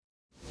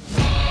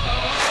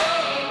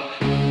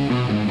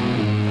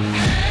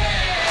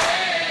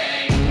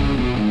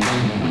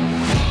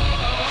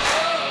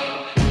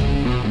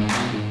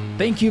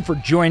Thank you for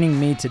joining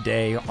me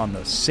today on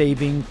the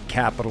Saving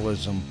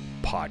Capitalism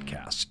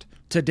podcast.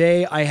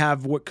 Today, I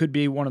have what could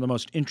be one of the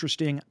most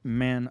interesting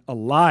men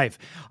alive.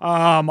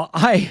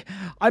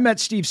 I met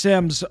Steve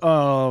Sims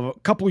a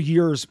couple of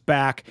years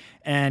back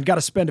and got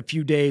to spend a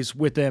few days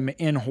with him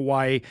in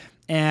Hawaii.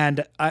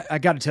 And I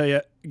got to tell you,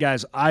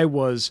 guys, I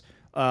was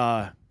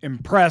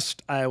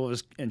impressed, I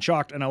was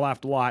shocked, and I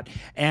laughed a lot.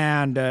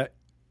 And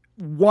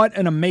what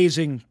an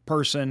amazing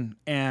person.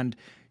 And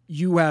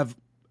you have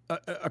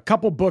a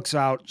couple books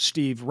out,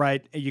 Steve,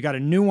 right? You got a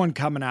new one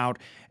coming out,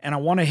 and I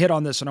want to hit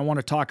on this and I want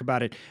to talk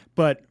about it.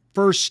 But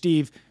first,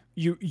 Steve,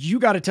 you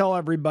got to tell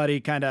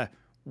everybody kind of,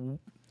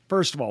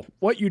 first of all,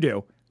 what you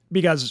do,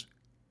 because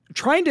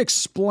trying to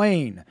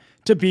explain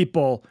to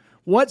people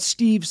what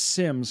Steve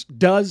Sims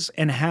does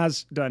and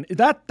has done,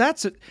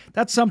 that's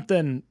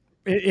something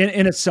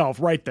in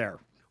itself right there.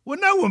 Well,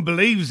 no one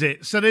believes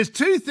it. So there's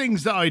two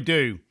things that I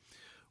do.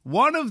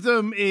 One of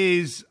them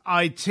is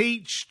I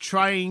teach,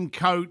 train,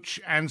 coach,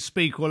 and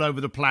speak all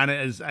over the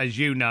planet, as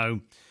you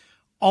know,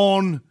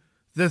 on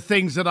the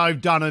things that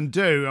I've done and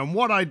do. And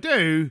what I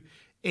do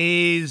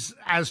is,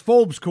 as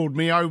Forbes called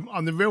me,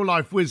 I'm the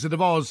real-life Wizard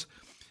of Oz.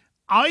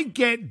 I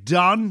get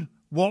done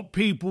what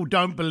people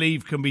don't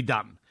believe can be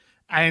done.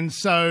 And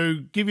so,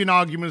 give you an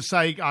argument's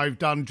sake, I've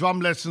done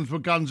drum lessons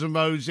with Guns N'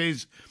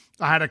 Roses.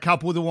 I had a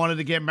couple that wanted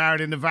to get married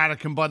in the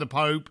Vatican by the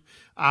Pope.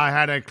 I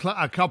had a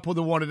couple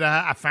that wanted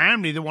to a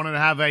family that wanted to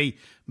have a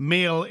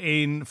meal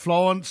in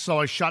Florence. So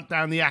I shut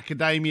down the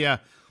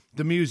Accademia,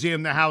 the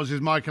museum that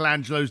houses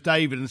Michelangelo's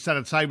David, and set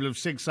a table of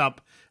 6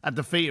 up at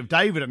the feet of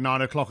David at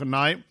 9 o'clock at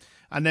night.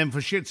 And then for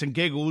shits and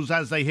giggles,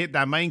 as they hit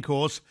their main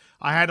course,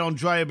 I had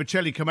Andrea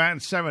Bocelli come out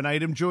and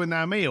serenade them during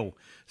their meal.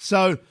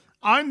 So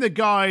I'm the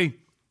guy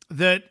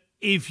that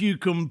if you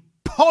can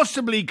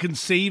possibly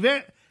conceive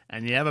it,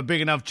 and you have a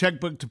big enough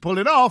checkbook to pull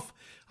it off,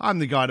 I'm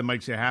the guy that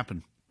makes it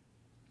happen.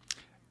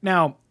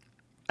 Now,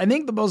 I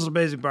think the most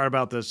amazing part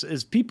about this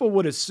is people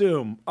would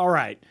assume, all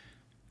right,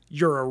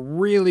 you're a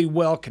really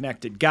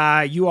well-connected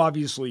guy. You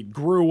obviously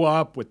grew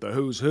up with the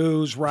who's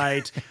who's,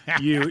 right?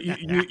 you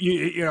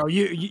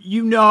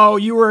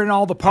were in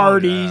all the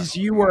parties.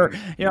 You were,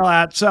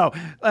 that. So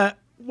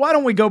why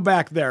don't we go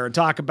back there and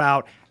talk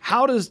about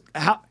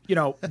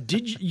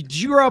did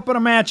you grow up in a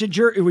match? Was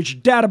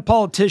your dad a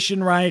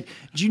politician, right?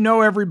 Did you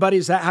know everybody?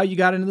 Is that how you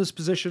got into this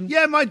position?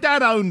 Yeah, my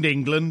dad owned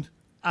England.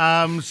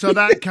 So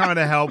that kind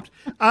of helped.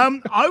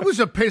 I was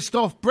a pissed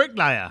off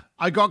bricklayer.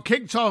 I got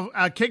kicked out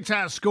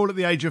of school at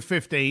the age of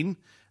 15.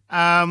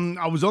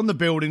 I was on the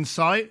building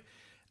site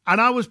and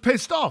I was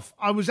pissed off.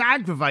 I was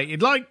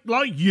aggravated, like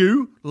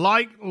you,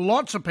 like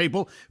lots of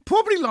people,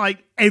 probably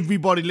like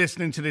everybody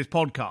listening to this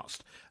podcast.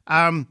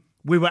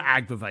 We were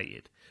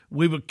aggravated.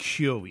 We were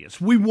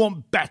curious. We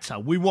want better.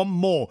 We want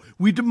more.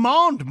 We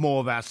demand more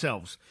of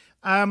ourselves.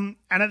 And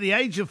at the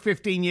age of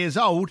 15 years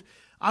old,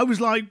 I was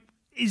like,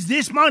 is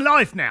this my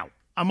life now?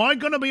 Am I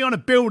going to be on a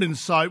building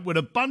site with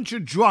a bunch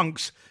of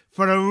drunks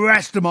for the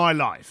rest of my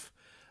life?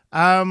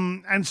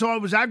 And so I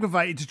was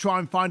aggravated to try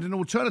and find an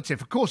alternative.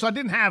 Of course, I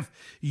didn't have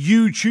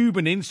YouTube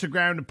and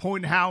Instagram to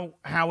point how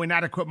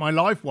inadequate my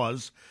life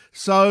was.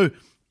 So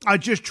I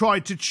just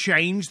tried to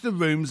change the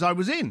rooms I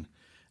was in.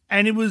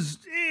 And it was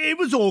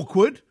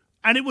awkward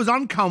and it was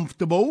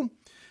uncomfortable.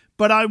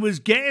 But I was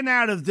getting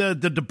out of the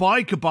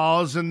biker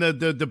bars and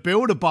the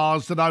builder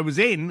bars that I was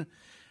in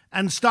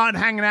and started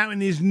hanging out in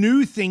these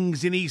new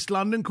things in East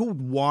London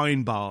called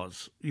wine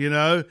bars,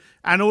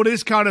 and all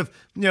this kind of,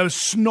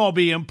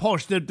 snobby and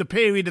posh, the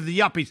period of the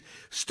yuppies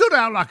stood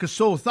out like a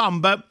sore thumb.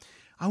 But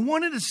I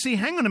wanted to see,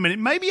 hang on a minute,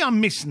 maybe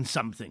I'm missing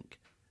something,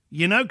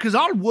 because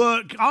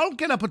I'll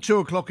get up at 2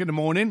 o'clock in the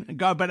morning and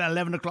go to bed at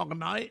 11 o'clock at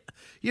night.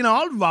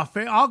 I'll rough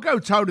it, I'll go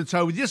toe to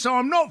toe with you. So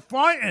I'm not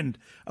frightened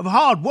of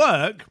hard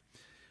work,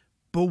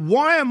 but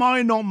why am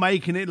I not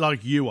making it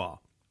like you are?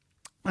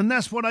 And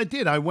that's what I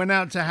did. I went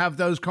out to have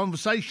those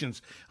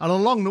conversations. And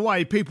along the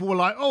way, people were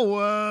like,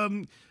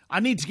 I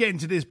need to get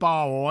into this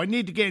bar, or I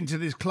need to get into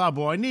this club,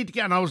 or I need to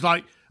get... And I was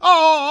like,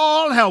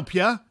 I'll help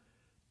you.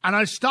 And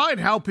I started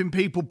helping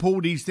people pull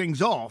these things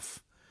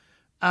off,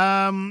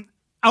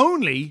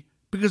 only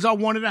because I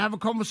wanted to have a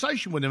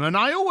conversation with them. And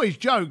I always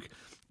joke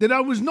that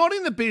I was not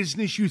in the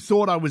business you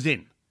thought I was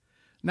in.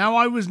 Now,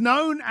 I was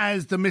known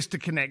as the Mr.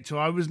 Connector.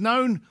 I was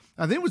known,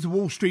 I think it was the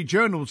Wall Street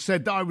Journal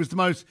said that I was the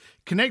most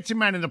connected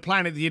man on the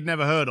planet that you'd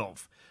never heard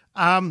of.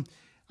 I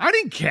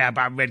didn't care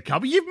about red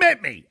carpet. You've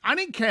met me. I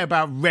didn't care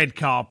about red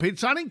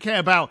carpets. I didn't care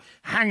about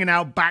hanging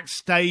out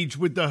backstage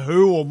with The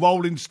Who or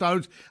Rolling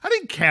Stones. I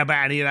didn't care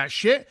about any of that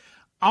shit.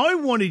 I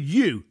wanted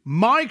you,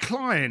 my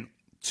client,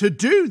 to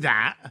do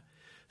that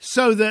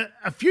so that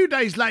a few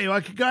days later I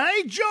could go,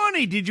 hey,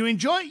 Johnny, did you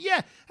enjoy it?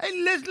 Yeah. Hey,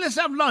 let's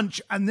have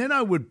lunch. And then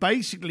I would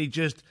basically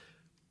just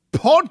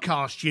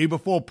podcast you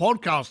before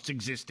podcasts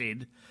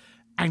existed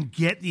and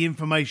get the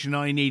information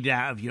I need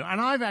out of you.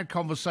 And I've had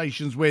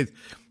conversations with,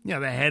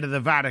 the head of the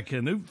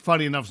Vatican, who,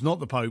 funny enough, is not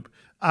the Pope,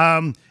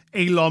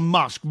 Elon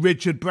Musk,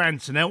 Richard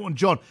Branson, Elton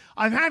John.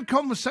 I've had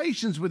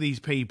conversations with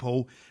these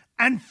people,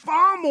 and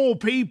far more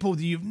people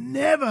that you've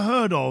never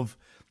heard of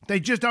They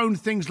just own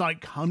things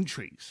like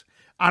countries.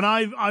 And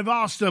I've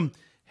asked them,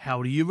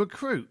 how do you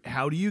recruit?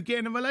 How do you get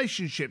into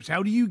relationships?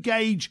 How do you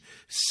gauge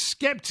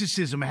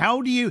skepticism?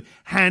 How do you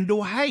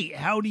handle hate?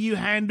 How do you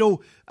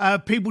handle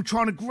people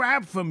trying to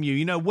grab from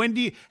you?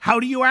 How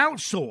do you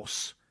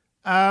outsource?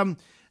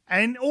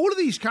 And all of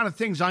these kind of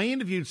things. I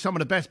interviewed some of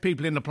the best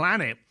people in the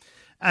planet.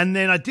 And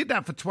then I did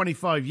that for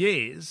 25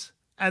 years.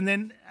 And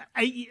then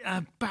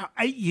about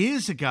 8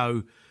 years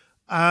ago,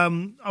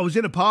 I was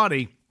in a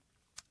party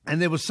and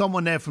there was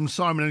someone there from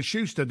Simon &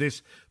 Schuster,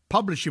 this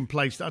publishing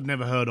place that I'd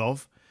never heard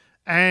of.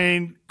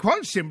 And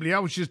quite simply, I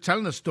was just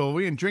telling a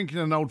story and drinking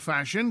an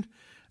old-fashioned.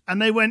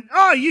 And they went,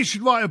 oh, you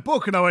should write a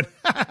book. And I went,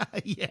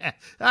 yeah,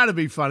 that'd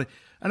be funny.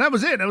 And that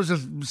was it. That was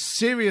as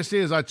seriously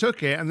as I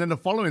took it. And then the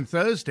following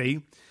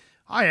Thursday,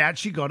 I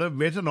actually got a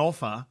written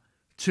offer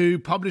to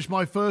publish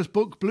my first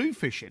book,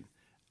 Bluefishing.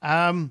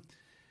 I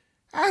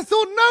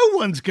thought, no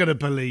one's going to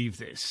believe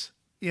this.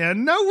 Yeah,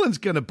 no one's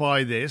going to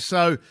buy this.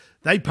 So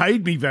they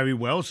paid me very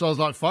well. So I was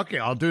like, fuck it,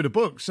 I'll do the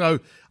book. So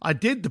I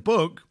did the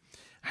book.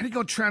 And it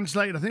got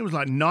translated, I think it was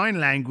like 9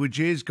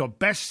 languages, got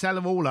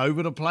bestseller all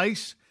over the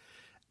place.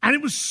 And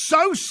it was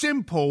so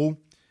simple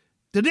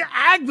that it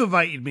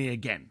aggravated me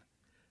again.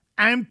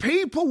 And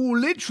people will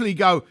literally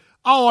go,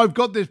 oh, I've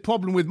got this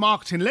problem with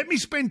marketing. Let me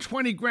spend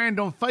 20 grand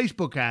on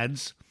Facebook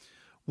ads,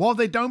 while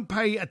they don't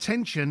pay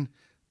attention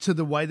to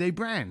the way they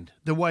brand,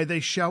 the way they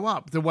show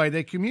up, the way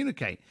they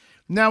communicate.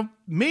 Now,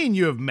 me and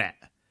you have met.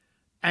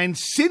 And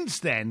since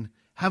then,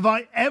 have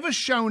I ever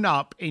shown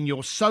up in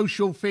your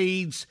social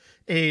feeds,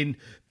 in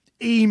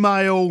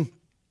email,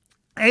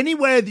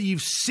 anywhere that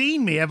you've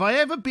seen me? Have I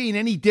ever been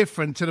any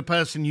different to the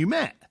person you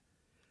met?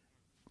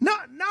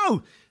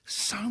 No.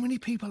 So many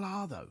people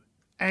are, though.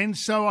 And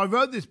so I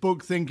wrote this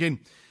book thinking,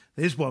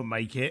 this won't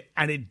make it.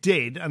 And it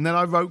did. And then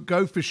I wrote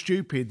Go for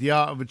Stupid, The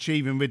Art of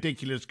Achieving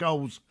Ridiculous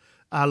Goals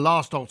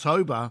last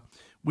October,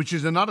 which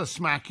is another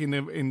smack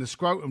in the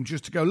scrotum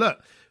just to go,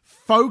 look,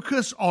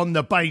 focus on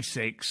the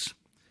basics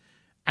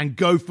and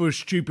go for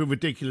stupid,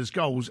 ridiculous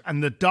goals.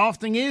 And the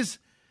daft thing is,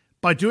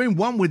 by doing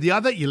one with the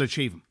other, you'll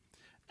achieve them.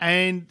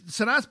 And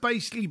so that's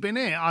basically been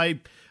it.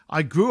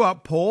 I grew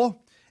up poor.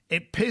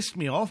 It pissed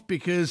me off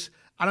because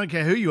I don't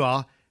care who you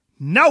are,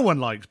 no one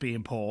likes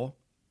being poor.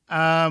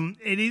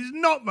 It is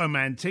not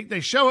romantic. They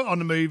show it on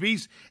the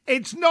movies.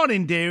 It's not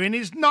endearing.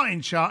 It's not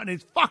enchanting.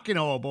 It's fucking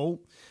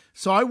horrible.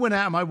 So I went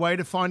out of my way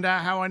to find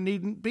out how I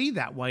needn't be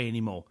that way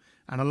anymore.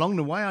 And along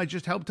the way, I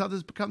just helped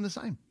others become the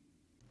same.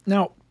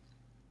 Now,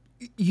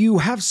 you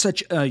have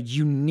such a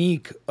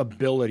unique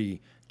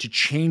ability to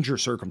change your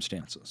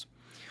circumstances.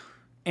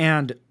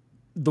 And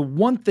the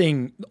one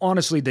thing,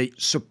 honestly,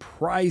 that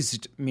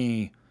surprised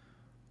me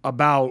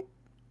about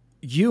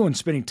you and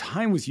spending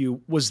time with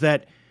you was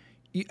that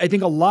I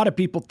think a lot of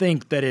people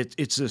think that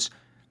it's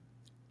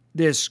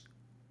this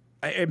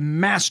a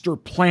master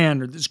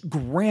plan or this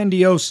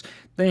grandiose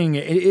thing.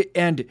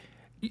 And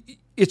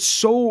it's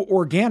so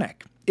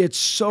organic. It's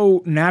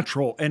so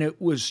natural. And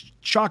it was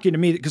shocking to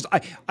me because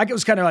I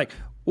was kind of like,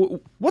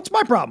 what's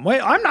my problem? Wait,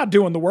 I'm not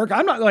doing the work.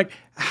 I'm not like,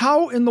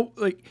 how in the,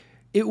 like,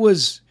 it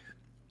was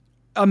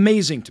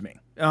amazing to me.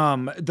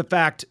 The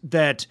fact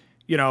that,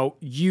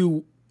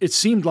 it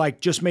seemed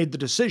like just made the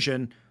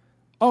decision,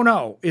 oh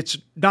no, it's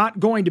not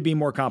going to be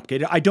more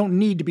complicated. I don't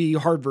need to be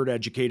Harvard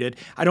educated.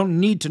 I don't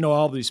need to know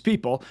all these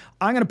people.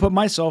 I'm going to put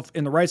myself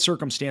in the right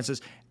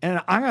circumstances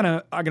and I'm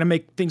going to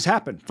make things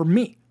happen for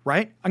me,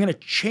 right? I'm going to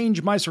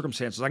change my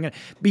circumstances. I'm going to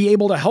be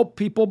able to help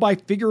people by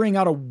figuring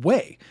out a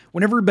way.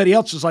 When everybody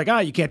else is like,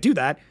 you can't do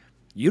that.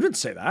 You didn't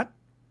say that.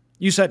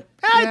 You said,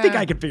 I think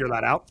I can figure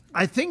that out.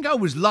 I think I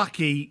was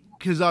lucky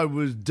because I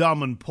was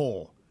dumb and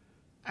poor.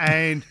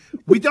 And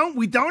we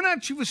don't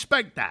actually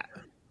respect that.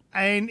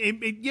 And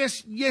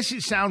yes,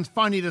 it sounds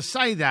funny to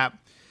say that,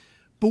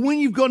 but when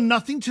you've got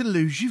nothing to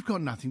lose, you've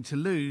got nothing to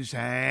lose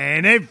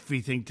and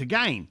everything to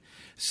gain.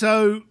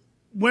 So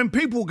when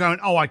people are going,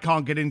 I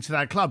can't get into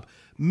that club,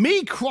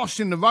 me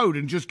crossing the road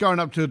and just going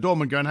up to the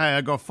doorman going, hey,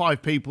 I got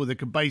 5 people that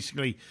could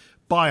basically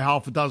buy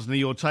half a dozen of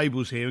your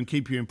tables here and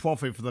keep you in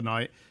profit for the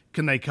night.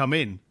 Can they come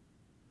in?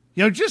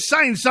 Just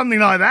saying something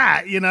like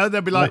that,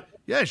 they'll be like,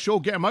 yeah,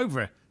 sure, get them over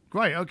here.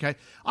 Great, okay.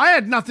 I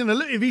had nothing to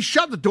lose. If he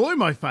shut the door in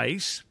my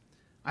face,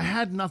 I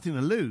had nothing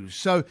to lose.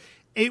 So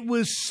it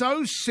was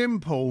so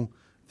simple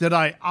that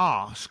I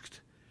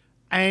asked.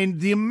 And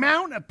the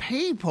amount of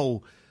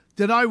people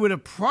that I would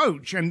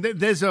approach, and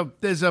there's a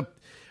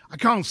I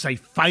can't say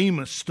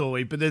famous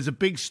story, but there's a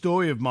big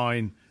story of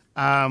mine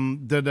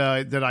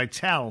that I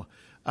tell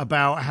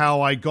about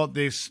how I got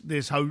this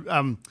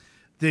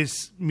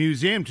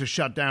museum to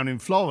shut down in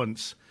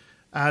Florence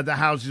that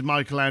houses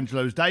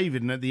Michelangelo's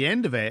David. And at the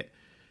end of it,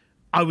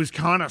 I was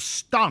kind of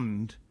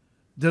stunned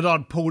that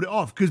I'd pulled it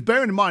off. Because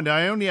bearing in mind,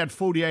 I only had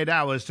 48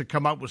 hours to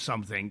come up with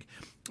something.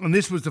 And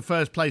this was the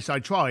first place I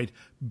tried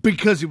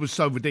because it was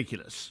so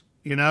ridiculous.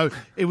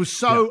 It was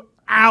so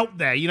out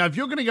there. If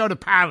you're going to go to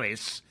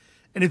Paris,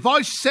 and if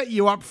I set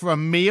you up for a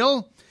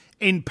meal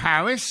in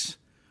Paris,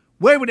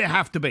 where would it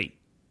have to be?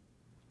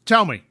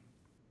 Tell me.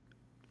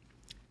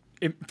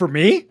 For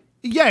me?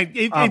 Yeah,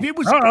 if it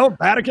was... I don't know,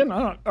 Vatican,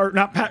 or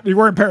not, we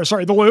were in Paris,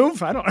 sorry, the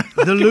Louvre, I don't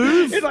know. The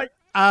Louvre? It's like,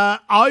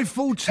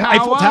 Eiffel Tower.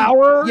 Eiffel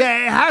Tower.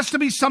 Yeah, it has to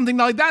be something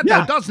like that,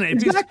 though, doesn't it?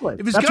 Exactly.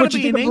 If it's going to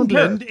be in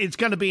England, it's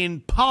going to be in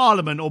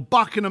Parliament or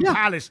Buckingham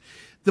Palace.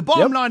 The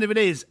bottom line of it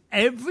is,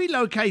 every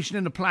location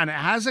in the planet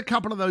has a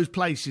couple of those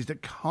places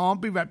that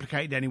can't be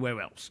replicated anywhere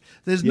else.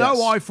 There's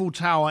no Eiffel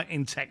Tower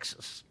in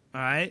Texas,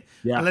 all right?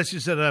 Yeah. Unless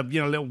it's at a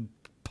little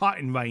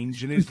putting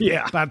range and it's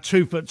about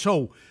 2 foot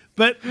tall.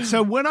 But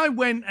so when I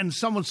went and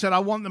someone said, I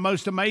want the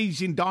most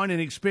amazing dining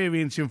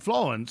experience in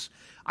Florence,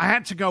 I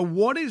had to go,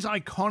 what is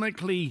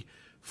iconically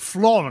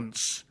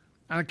Florence?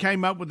 And I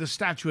came up with the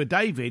Statue of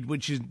David,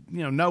 which is,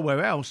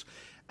 nowhere else.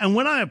 And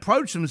when I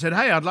approached them and said,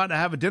 hey, I'd like to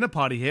have a dinner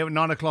party here at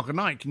 9 o'clock at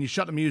night. Can you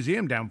shut the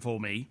museum down for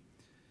me?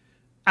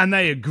 And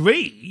they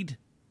agreed.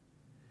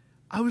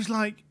 I was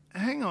like,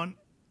 hang on,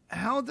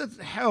 how the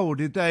hell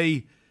did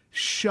they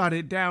shut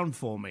it down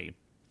for me?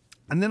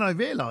 And then I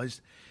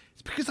realized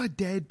it's because I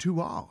dared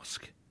to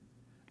ask.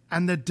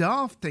 And the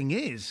daft thing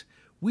is,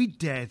 we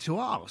dare to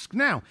ask.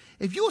 Now,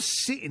 if you're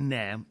sitting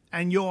there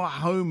and your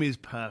home is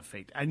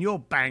perfect and your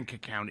bank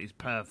account is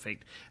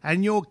perfect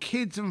and your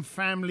kids and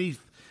family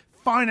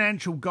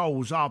financial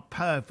goals are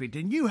perfect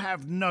and you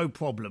have no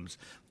problems,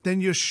 then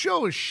you're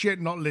sure as shit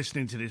not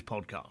listening to this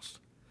podcast.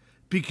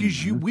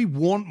 Because we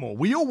want more.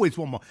 We always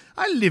want more.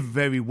 I live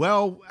very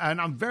well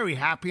and I'm very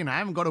happy and I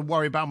haven't got to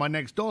worry about my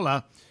next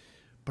dollar,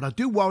 but I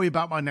do worry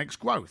about my next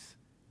growth.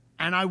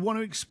 And I want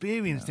to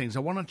experience things.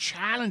 I want to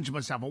challenge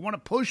myself. I want to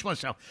push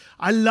myself.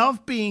 I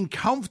love being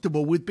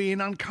comfortable with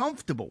being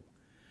uncomfortable.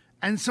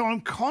 And so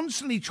I'm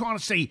constantly trying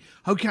to say,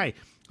 okay,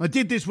 I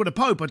did this with the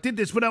Pope. I did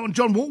this with Elton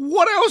John.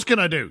 What else can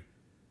I do?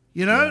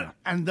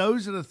 And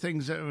those are the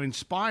things that are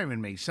inspiring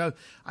me. So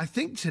I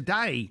think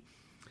today,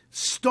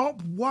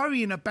 stop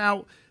worrying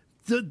about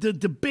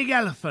the big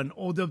elephant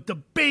or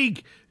the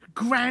big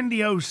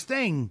grandiose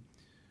thing.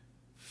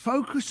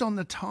 Focus on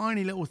the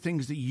tiny little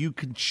things that you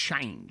can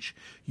change.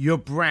 Your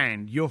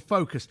brand, your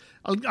focus.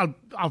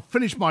 I'll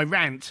finish my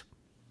rant.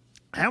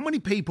 How many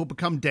people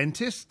become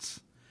dentists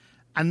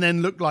and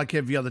then look like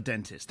every other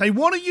dentist? They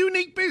want a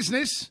unique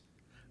business,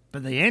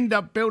 but they end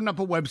up building up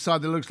a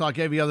website that looks like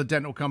every other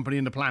dental company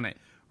in the planet.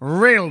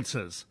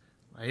 Realtors,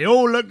 they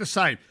all look the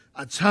same.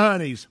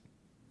 Attorneys,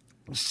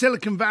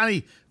 Silicon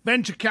Valley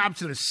venture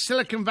capitalists,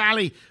 Silicon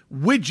Valley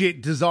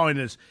widget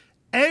designers.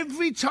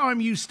 Every time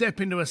you step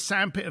into a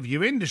sandpit of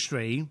your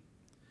industry,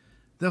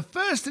 the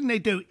first thing they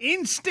do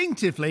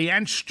instinctively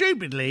and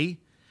stupidly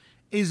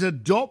is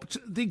adopt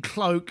the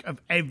cloak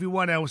of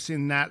everyone else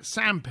in that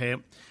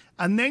sandpit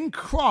and then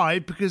cry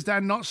because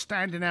they're not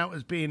standing out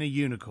as being a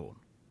unicorn.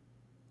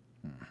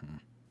 Mm-hmm.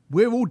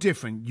 We're all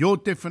different. You're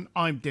different.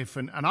 I'm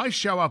different. And I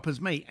show up as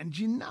me. And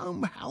do you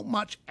know how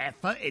much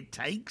effort it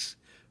takes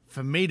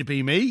for me to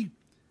be me?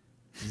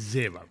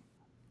 Zero.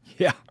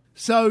 Yeah.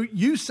 So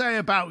you say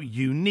about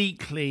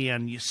uniquely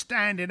and you're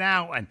standing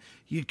out and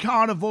you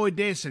can't avoid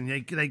this and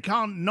they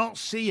can't not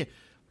see you.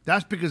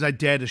 That's because I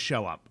dare to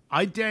show up.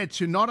 I dare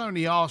to not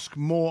only ask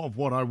more of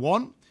what I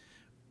want,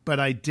 but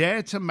I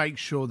dare to make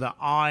sure that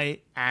I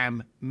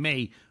am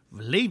me,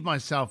 relieve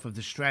myself of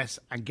the stress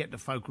and get to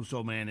focus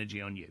all my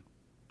energy on you.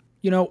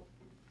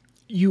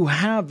 You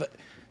have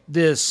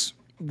this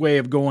way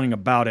of going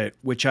about it,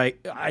 which I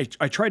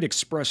try to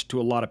express to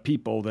a lot of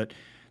people that,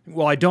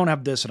 well, I don't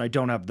have this and I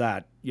don't have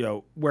that,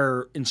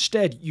 where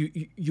instead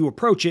you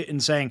approach it in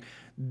saying,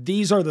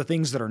 these are the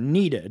things that are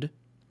needed.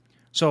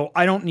 So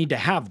I don't need to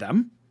have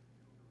them,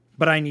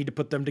 but I need to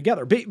put them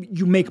together. But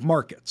you make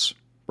markets,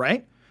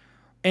 right?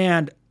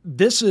 And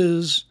this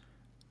is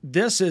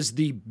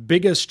the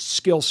biggest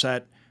skill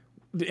set.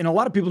 And a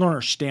lot of people don't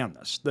understand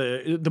this.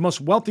 The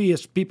most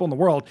wealthiest people in the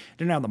world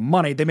didn't have the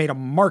money. They made a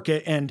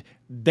market and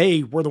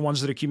they were the ones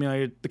that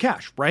accumulated the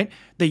cash, right?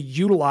 They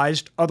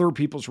utilized other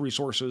people's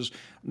resources,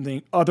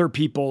 other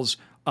people's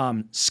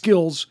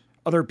skills,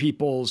 other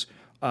people's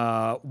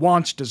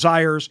wants,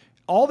 desires.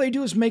 All they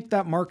do is make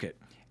that market.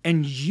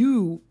 And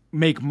you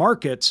make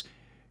markets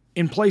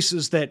in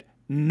places that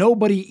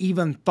nobody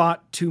even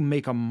thought to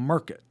make a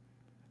market.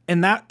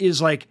 And that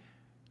is like,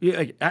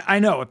 I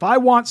know if I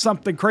want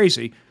something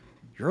crazy,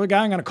 you're the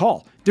guy I'm going to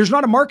call. There's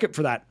not a market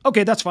for that.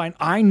 Okay, that's fine.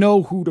 I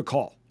know who to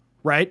call,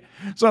 right?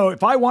 So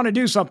if I want to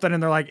do something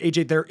and they're like,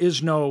 AJ, there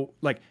is no,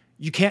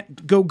 you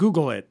can't go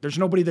Google it. There's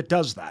nobody that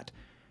does that.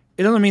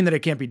 It doesn't mean that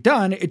it can't be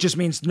done. It just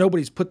means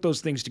nobody's put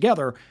those things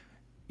together.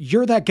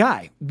 You're that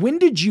guy. When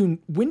did you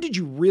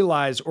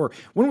realize, or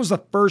when was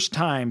the first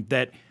time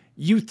that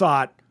you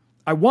thought,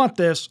 I want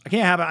this, I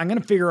can't have it, I'm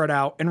going to figure it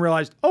out, and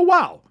realized, oh,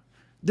 wow,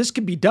 this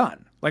could be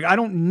done. I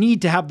don't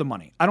need to have the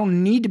money. I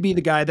don't need to be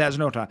the guy that has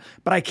no time,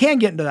 but I can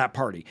get into that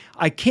party.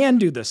 I can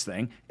do this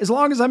thing as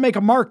long as I make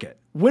a market.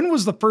 When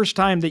was the first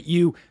time that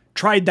you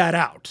tried that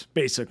out,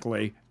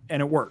 basically,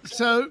 and it worked?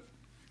 So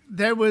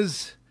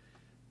there's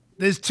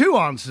two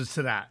answers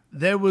to that.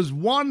 There was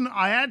one,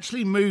 I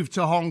actually moved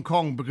to Hong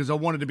Kong because I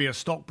wanted to be a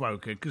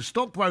stockbroker because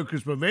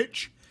stockbrokers were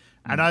rich.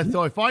 And I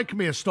thought if I can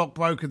be a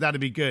stockbroker, that'd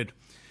be good.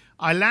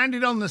 I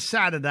landed on the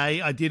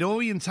Saturday, I did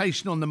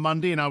orientation on the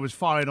Monday, and I was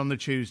fired on the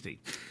Tuesday.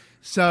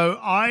 So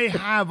I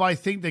have, I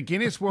think, the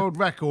Guinness World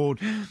Record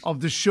of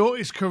the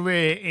shortest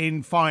career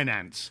in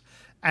finance.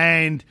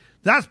 And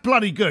that's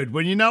bloody good.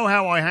 When you know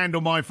how I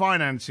handle my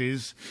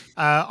finances,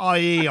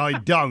 i.e. I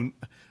don't,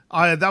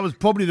 that was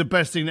probably the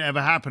best thing that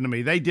ever happened to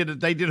me. They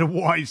did a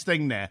wise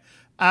thing there.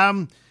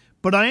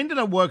 But I ended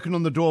up working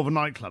on the door of a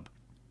nightclub.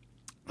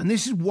 And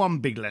this is one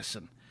big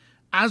lesson.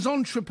 As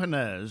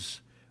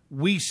entrepreneurs,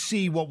 we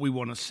see what we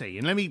want to see.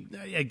 And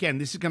again,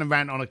 this is going to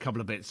rant on a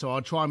couple of bits, so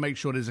I'll try and make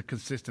sure there's a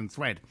consistent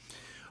thread.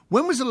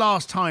 When was the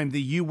last time that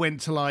you went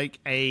to like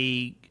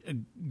a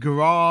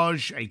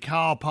garage, a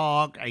car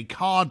park, a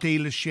car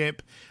dealership,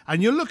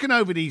 and you're looking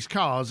over these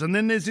cars, and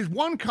then there's this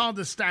one car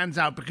that stands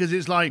out because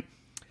it's like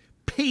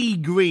pea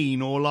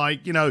green or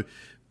like,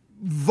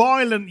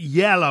 violent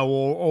yellow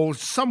or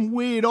some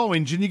weird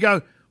orange, and you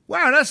go,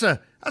 wow,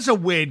 that's a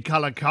weird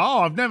colour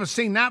car. I've never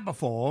seen that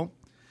before.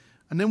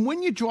 And then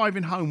when you're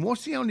driving home,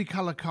 what's the only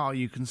colour car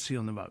you can see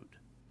on the road?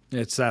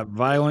 It's that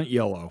violent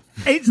yellow.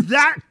 It's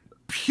that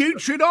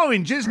putrid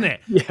orange, isn't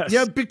it? Yes.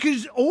 Yeah,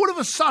 because all of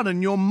a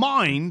sudden your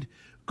mind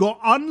got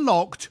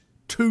unlocked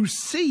to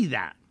see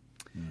that.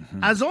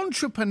 Mm-hmm. As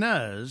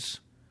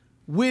entrepreneurs,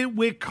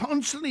 we're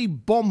constantly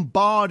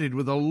bombarded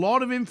with a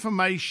lot of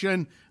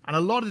information and a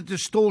lot of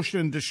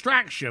distortion and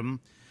distraction,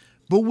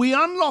 but we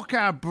unlock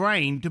our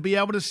brain to be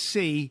able to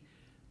see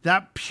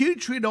that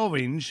putrid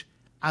orange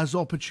as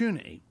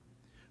opportunity.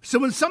 So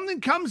when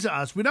something comes at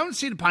us, we don't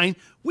see the pain,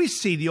 we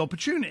see the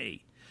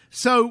opportunity.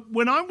 So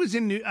when I was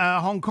in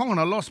Hong Kong and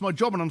I lost my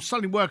job and I'm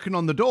suddenly working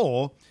on the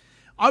door,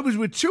 I was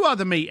with two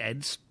other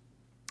meatheads,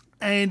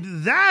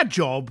 and their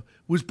job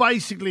was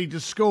basically to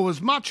score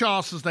as much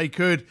arse as they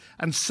could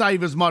and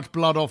save as much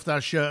blood off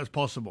their shirt as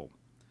possible.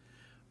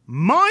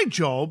 My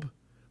job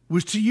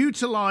was to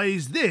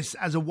utilize this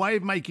as a way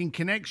of making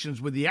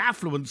connections with the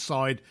affluent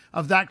side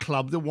of that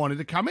club that wanted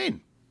to come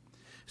in.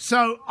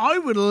 So I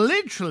would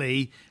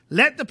literally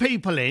let the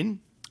people in,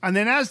 and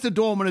then as the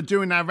doormen are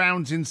doing their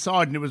rounds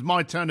inside and it was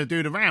my turn to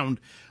do the round,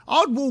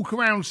 I'd walk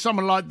around some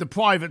of like the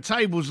private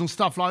tables and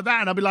stuff like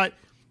that, and I'd be like,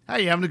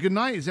 hey, you having a good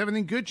night? Is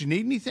everything good? Do you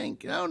need anything?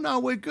 Oh, no,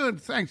 we're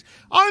good, thanks.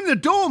 I'm the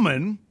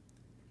doorman,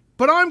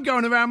 but I'm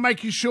going around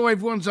making sure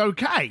everyone's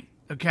okay?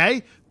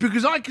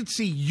 Because I could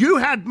see you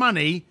had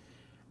money,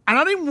 and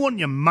I didn't want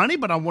your money,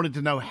 but I wanted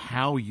to know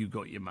how you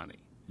got your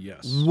money.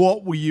 Yes.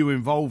 What were you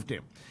involved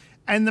in?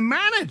 And the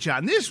manager,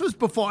 and this was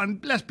before,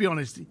 and let's be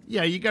honest,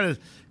 you go to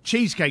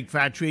Cheesecake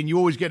Factory and you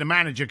always get a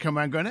manager come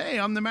around going, hey,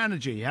 I'm the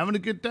manager, you having a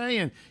good day?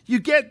 And you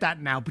get that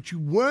now, but you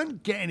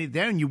weren't getting it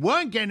there, and you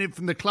weren't getting it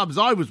from the clubs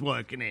I was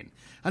working in.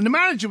 And the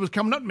manager was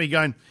coming up to me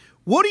going,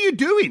 what are you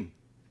doing?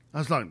 I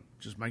was like,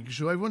 just making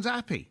sure everyone's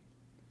happy.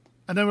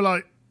 And they were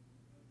like,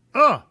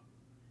 oh,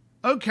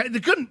 okay. They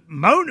couldn't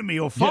moan at me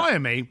or fire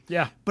me.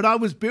 Yeah. But I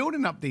was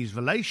building up these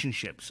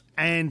relationships,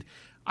 and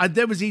I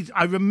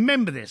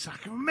remember this. I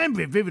can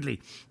remember it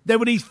vividly. There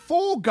were these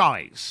four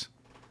guys,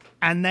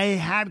 and they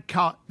had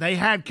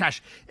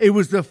cash. It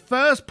was the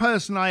first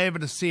person I ever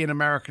to see an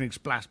American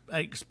Express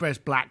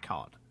black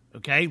card.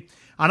 Okay,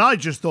 and I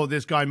just thought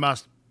this guy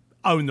must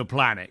own the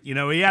planet.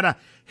 He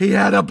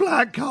had a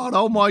black card.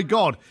 Oh my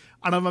God!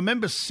 And I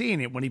remember seeing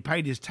it when he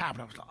paid his tab,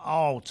 and I was like,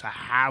 oh, to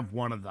have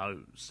one of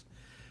those.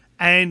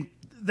 And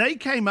they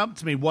came up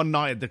to me one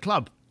night at the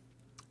club.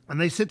 And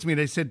they said to me,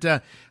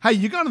 hey,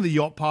 you going to the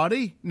yacht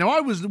party? Now,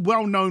 I was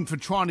well known for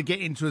trying to get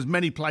into as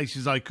many places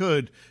as I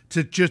could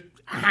to just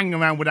hang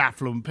around with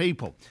affluent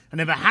people. I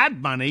never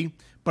had money,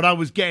 but I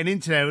was getting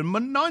into there. And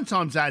 9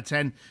 times out of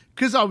 10,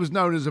 because I was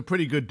known as a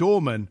pretty good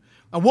doorman,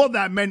 and what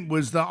that meant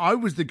was that I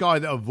was the guy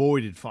that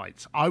avoided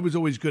fights. I was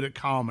always good at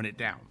calming it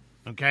down,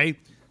 okay,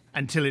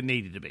 until it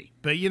needed to be.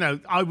 But,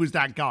 I was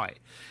that guy.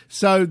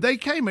 So they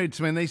came out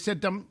to me and they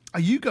said, are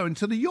you going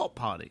to the yacht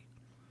party?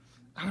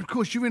 And, of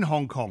course, you're in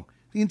Hong Kong.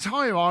 The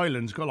entire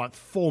island's got like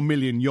 4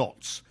 million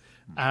yachts.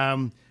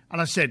 And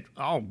I said,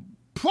 oh,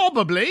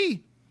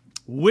 probably.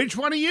 Which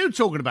one are you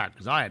talking about?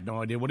 Because I had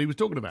no idea what he was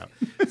talking about.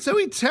 So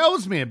he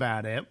tells me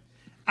about it.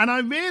 And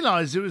I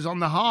realised it was on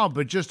the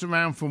harbour just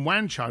around from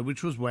Wan Chai,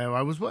 which was where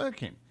I was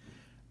working.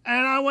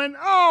 And I went,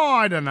 oh,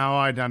 I don't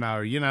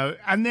know.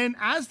 And then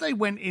as they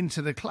went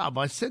into the club,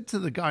 I said to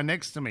the guy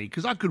next to me,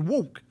 because I could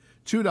walk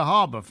to the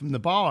harbour from the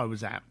bar I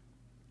was at,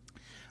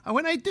 I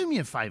went, hey, do me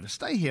a favour,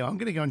 stay here. I'm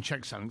going to go and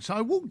check something. So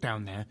I walked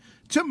down there,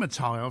 took my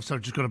tie off, so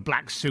I've just got a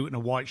black suit and a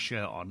white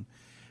shirt on.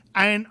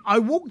 And I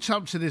walked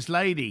up to this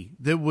lady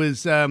that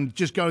was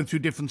just going through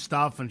different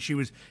stuff, and she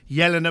was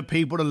yelling at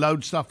people to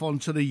load stuff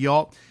onto the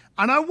yacht.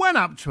 And I went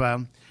up to her,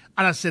 and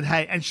I said,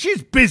 hey, and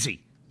she's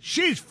busy.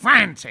 She's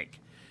frantic.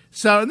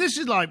 So, and this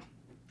is like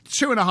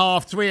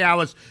 2.5, 3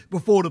 hours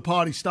before the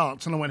party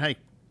starts. And I went, hey,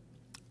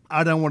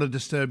 I don't want to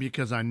disturb you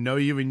because I know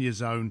you're in your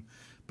zone.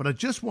 But I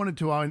just wanted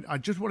to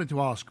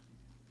ask,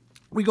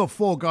 we got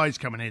 4 guys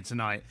coming here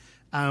tonight.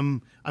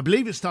 I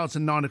believe it starts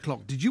at 9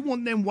 o'clock. Did you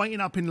want them waiting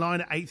up in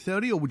line at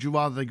 8:30, or would you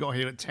rather they got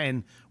here at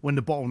 10 when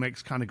the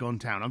bottleneck's kind of gone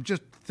down? I'm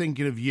just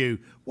thinking of you.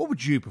 What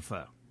would you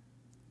prefer?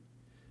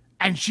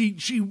 And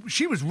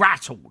she was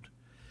rattled.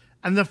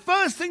 And the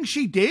first thing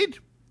she did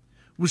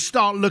was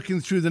start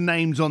looking through the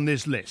names on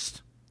this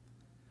list.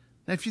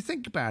 Now, if you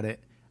think about it,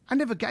 I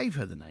never gave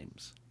her the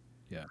names.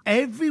 Yeah.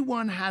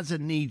 Everyone has a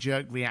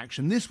knee-jerk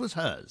reaction. This was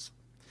hers.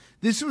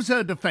 This was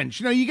her defense.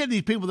 You know, you get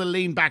these people that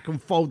lean back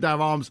and fold their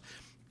arms.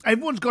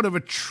 Everyone's got a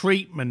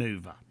retreat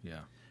maneuver.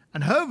 Yeah.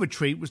 And her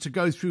retreat was to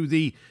go through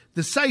the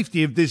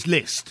safety of this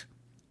list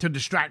to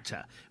distract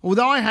her.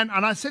 Although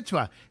I said to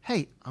her,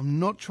 hey, I'm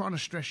not trying to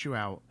stress you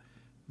out.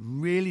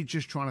 Really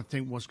just trying to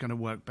think what's going to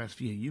work best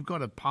for you. You've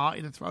got a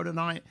party to throw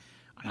tonight.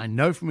 And I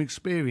know from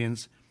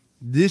experience,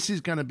 this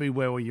is going to be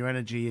where all your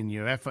energy and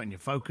your effort and your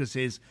focus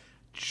is.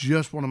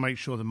 Just want to make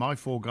sure that my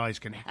 4 guys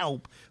can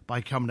help by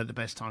coming at the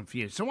best time for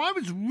you. So I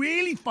was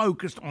really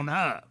focused on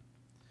her.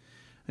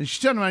 And she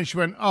turned around and she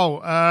went,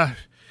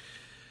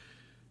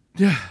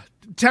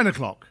 10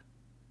 o'clock.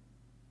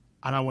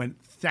 And I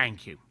went,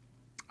 thank you.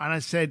 And I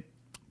said,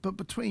 but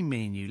between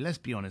me and you, let's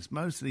be honest,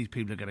 most of these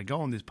people are going to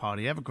go on this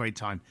party, have a great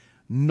time,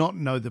 not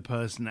know the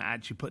person that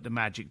actually put the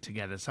magic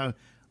together. So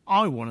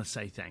I want to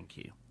say thank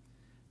you.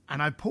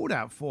 And I pulled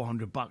out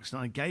 $400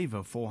 and I gave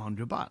her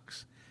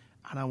 $400.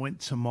 And I went,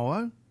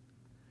 tomorrow,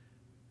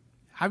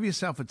 have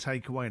yourself a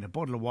takeaway and a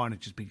bottle of wine and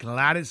just be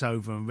glad it's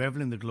over and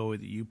revel in the glory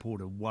that you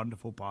pulled a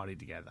wonderful party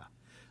together.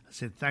 I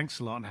said,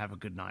 thanks a lot and have a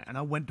good night. And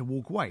I went to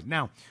walk away.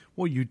 Now,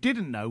 what you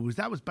didn't know was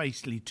that was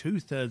basically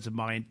 2/3 of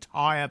my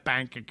entire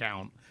bank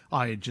account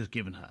I had just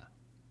given her.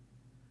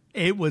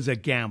 It was a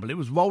gamble. It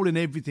was rolling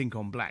everything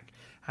on black.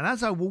 And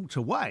as I walked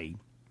away,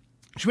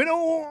 she went,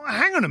 oh,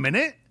 hang on a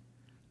minute.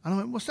 And I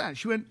went, what's that?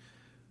 She went,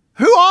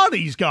 who are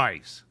these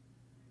guys?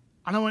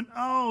 And I went,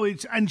 oh,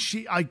 it's... And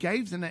I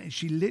gave the name.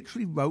 She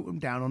literally wrote them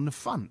down on the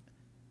front.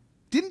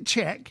 Didn't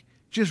check,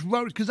 just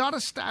wrote, because I'd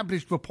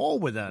established rapport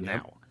with her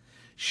now.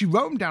 She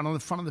wrote them down on the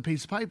front of the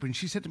piece of paper, and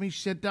she said to me,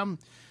 she said,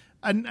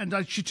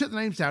 she took the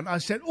names down. I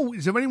said, oh,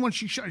 is there anyone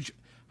she should...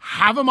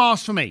 Have them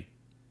ask for me.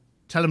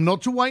 Tell them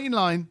not to wait in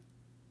line.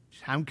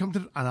 Just have them come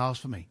to and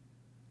ask for me.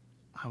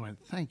 I went,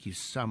 thank you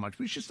so much.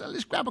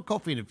 Let's grab a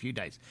coffee in a few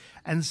days.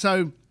 And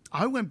so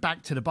I went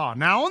back to the bar.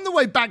 Now, on the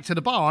way back to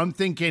the bar, I'm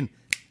thinking...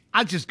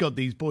 I just got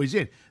these boys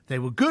in. They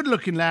were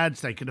good-looking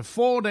lads. They could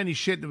afford any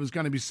shit that was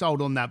going to be sold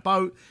on that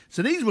boat.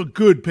 So these were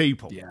good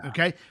people,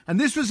 okay? And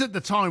this was at the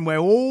time where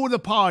all the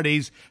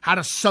parties had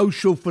a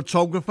social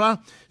photographer.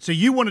 So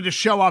you wanted to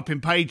show up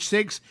in page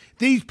 6.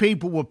 These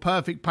people were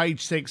perfect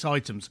page 6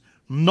 items,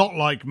 not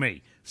like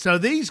me. So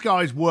these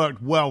guys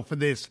worked well for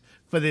this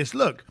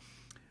look.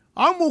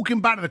 I'm walking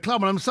back to the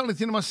club and I'm suddenly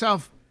thinking to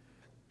myself,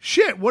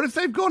 shit, what if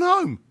they've gone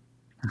home?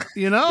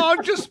 You know,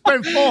 I've just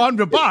spent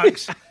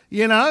 $400,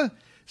 you know?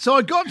 So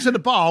I got to the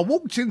bar,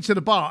 walked into the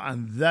bar,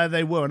 and there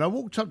they were. And I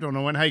walked up to them and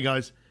I went, hey,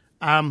 guys,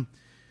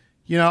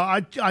 you know,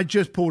 I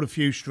just pulled a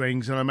few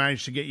strings and I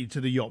managed to get you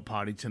to the yacht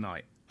party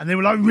tonight. And they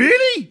were like,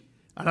 really?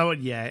 And I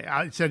went, yeah.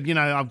 I said, you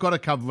know, I've got to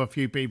cover a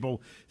few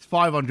people. It's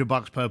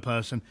 $500 per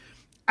person.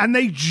 And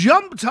they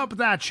jumped up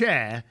their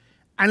chair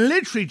and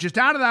literally just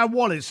out of their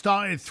wallet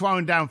started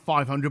throwing down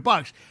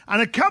 $500.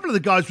 And a couple of the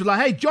guys were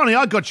like, hey, Johnny,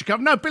 I got you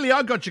covered. No, Billy,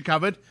 I got you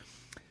covered.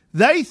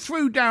 They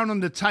threw down on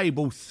the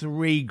table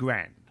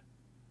 $3,000.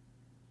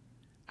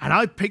 And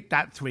I picked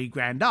that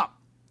 $3,000 up.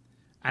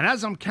 And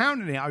as I'm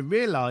counting it, I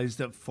realized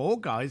that 4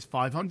 guys,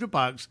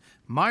 $500,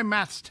 my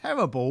math's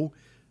terrible,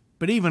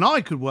 but even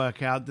I could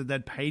work out that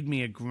they'd paid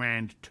me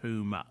 $1,000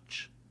 too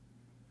much.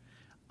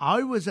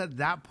 I was at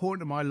that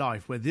point in my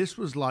life where this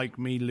was like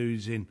me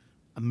losing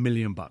 $1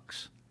 million.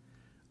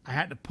 I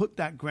had to put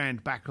that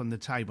 $1,000 back on the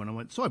table. And I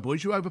went, sorry,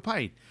 boys, you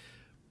overpaid.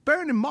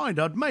 Bearing in mind,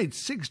 I'd made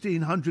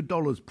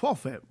 $1,600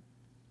 profit.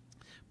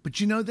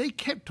 But, you know, they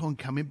kept on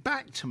coming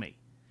back to me.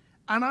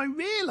 And I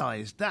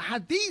realised that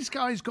had these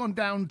guys gone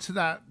down to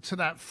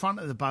that front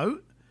of the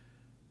boat,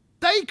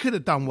 they could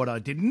have done what I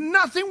did.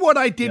 Nothing what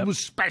I did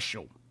was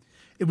special.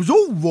 It was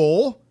all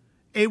raw.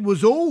 It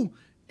was all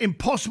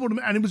impossible to,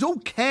 and it was all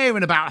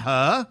caring about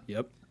her.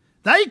 Yep.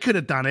 They could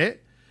have done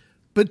it.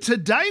 But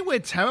today we're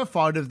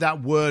terrified of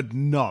that word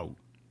no.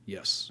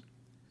 Yes.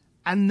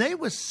 And they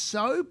were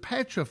so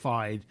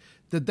petrified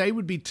that they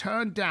would be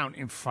turned down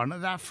in front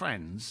of their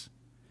friends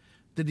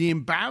that the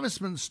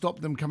embarrassment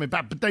stopped them coming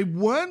back. But they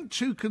weren't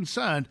too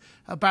concerned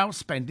about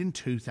spending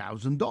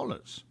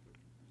 $2,000.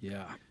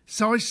 Yeah.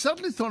 So I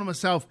suddenly thought to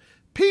myself,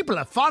 people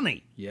are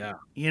funny. Yeah.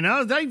 You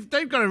know, they've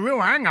got a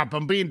real hang-up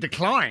on being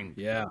declined.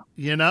 Yeah.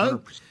 You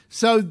know? 100%.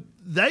 So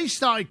they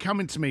started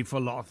coming to me for a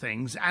lot of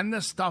things, and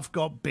the stuff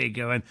got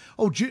bigger. And,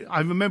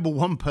 I remember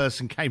one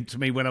person came to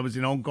me when I was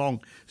in Hong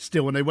Kong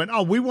still, and they went,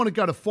 we want to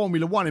go to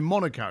Formula One in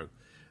Monaco.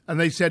 And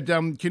they said,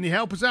 can you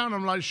help us out? And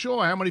I'm like,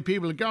 sure. How many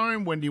people are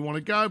going? When do you want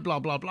to go? Blah,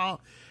 blah, blah.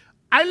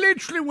 I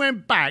literally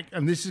went back,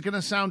 and this is going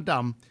to sound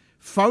dumb,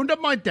 phoned up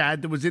my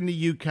dad that was in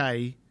the UK,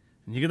 and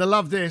you're going to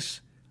love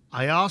this.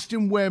 I asked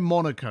him where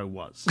Monaco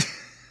was.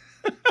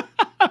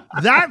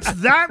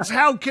 That's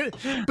how...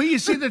 But you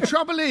see, the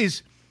trouble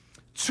is,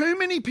 too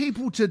many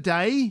people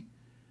today,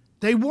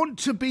 they want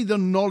to be the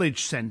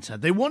knowledge center.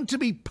 They want to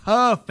be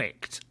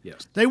perfect.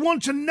 Yes. They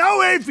want to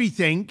know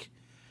everything.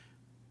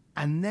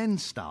 and then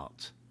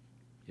start.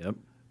 Yep.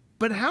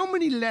 But how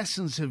many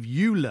lessons have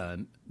you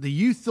learned that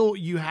you thought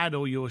you had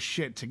all your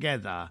shit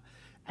together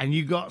and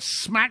you got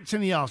smacked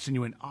in the ass and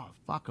you went, oh,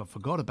 fuck, I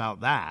forgot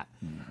about that.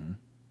 Mm-hmm.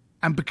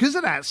 And because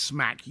of that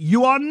smack,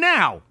 you are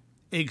now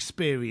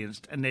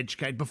experienced and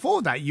educated.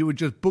 Before that, you were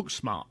just book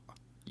smart.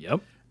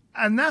 Yep.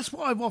 And that's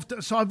what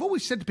I've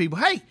always said to people,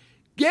 hey,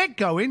 get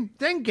going,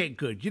 then get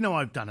good. You know,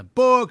 I've done a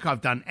book,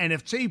 I've done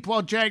NFT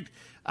project,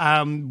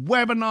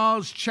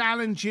 webinars,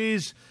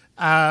 challenges.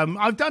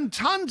 I've done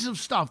tons of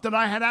stuff that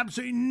I had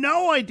absolutely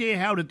no idea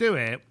how to do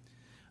it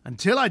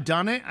until I'd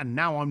done it, and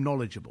now I'm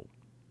knowledgeable.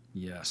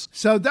 Yes.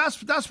 So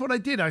that's what I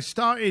did. I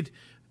started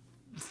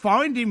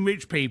finding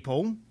rich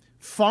people,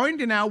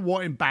 finding out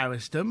what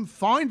embarrassed them,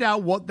 find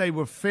out what they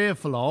were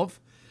fearful of,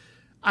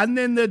 and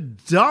then the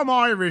dumb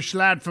Irish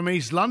lad from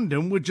East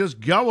London would just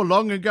go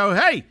along and go,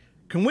 hey,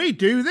 can we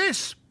do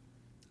this?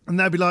 And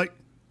they'd be like,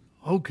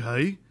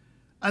 okay.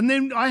 And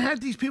then I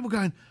had these people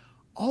going,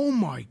 oh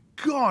my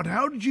God,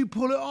 how did you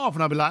pull it off?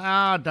 And I'd be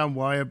like, don't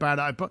worry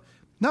about it.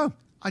 No,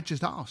 I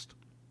just asked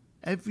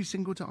every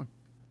single time.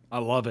 I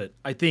love it.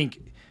 I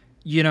think,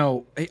 you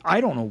know, I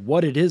don't know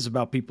what it is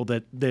about people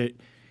that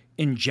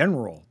in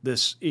general,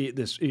 this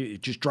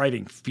just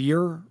driving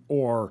fear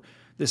or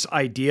this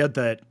idea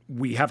that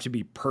we have to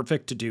be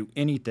perfect to do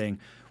anything,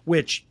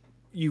 which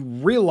you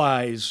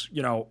realize,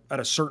 you know, at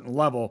a certain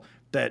level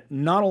that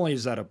not only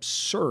is that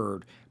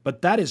absurd,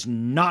 but that is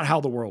not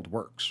how the world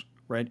works,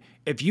 right?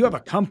 If you have a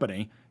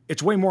company,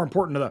 it's way more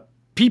important to the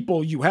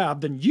people you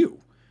have than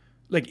you.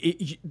 Like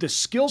the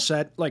skill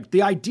set, like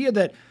the idea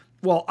that,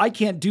 well, I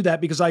can't do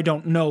that because I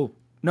don't know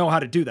how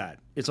to do that.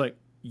 It's like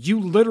you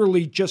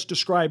literally just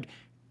described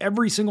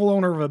every single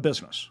owner of a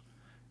business.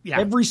 Yeah.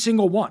 Every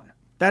single one.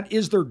 That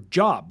is their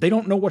job. They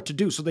don't know what to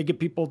do, so they get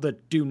people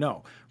that do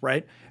know,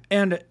 right?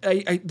 And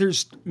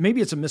there's maybe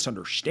it's a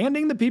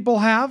misunderstanding that people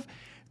have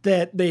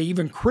that they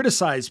even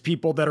criticize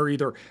people that are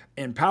either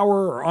in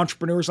power or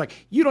entrepreneurs.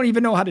 Like, you don't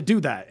even know how to do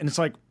that. And it's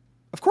like,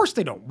 of course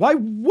they don't. Why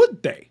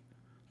would they?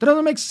 That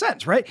doesn't make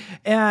sense, right?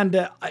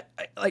 And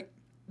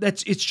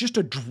it's just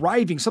a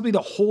driving, something that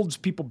holds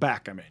people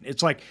back. I mean,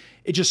 it's like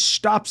it just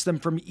stops them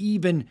from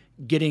even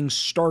getting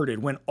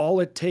started when all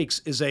it takes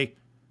is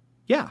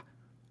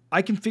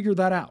I can figure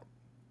that out,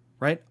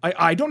 right?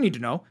 I don't need to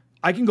know.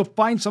 I can go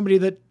find somebody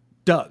that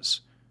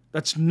does.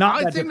 That's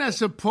not. I think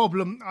that's a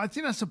problem. I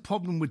think that's a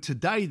problem with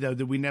today, though,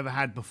 that we never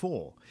had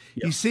before.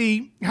 Yeah. You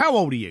see, how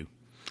old are you?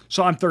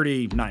 So I'm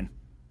 39.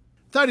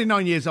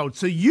 39 years old.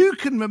 So you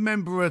can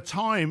remember a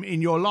time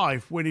in your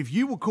life when if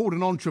you were called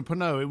an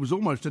entrepreneur, it was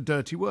almost a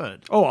dirty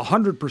word. Oh,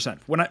 100%.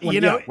 When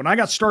I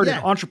got started,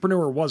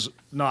 entrepreneur was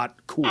not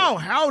cool. Oh,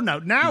 hell no.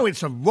 Now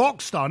it's a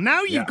rock star.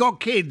 Now you've got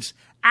kids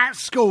at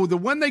school that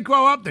when they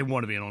grow up, they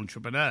want to be an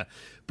entrepreneur.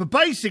 But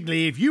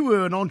basically, if you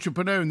were an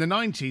entrepreneur in the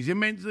 90s, it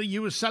meant that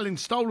you were selling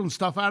stolen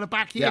stuff out of the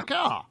back of your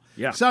car.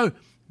 Yeah. So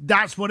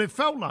that's what it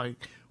felt like.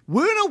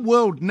 We're in a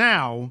world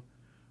now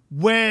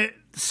where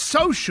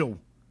social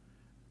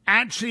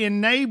actually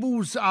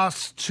enables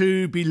us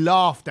to be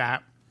laughed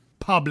at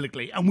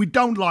publicly, and we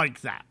don't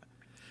like that.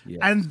 Yeah.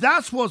 And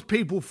that's what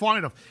people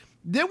find off.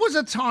 There was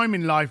a time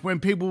in life when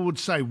people would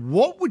say,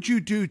 what would you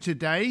do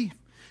today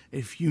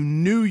if you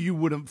knew you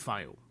wouldn't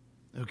fail?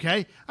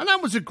 Okay? And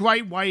that was a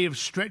great way of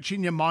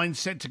stretching your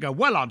mindset to go,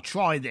 well, I'll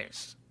try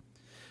this.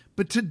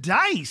 But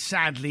today,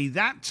 sadly,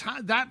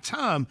 that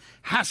term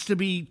has to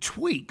be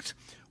tweaked.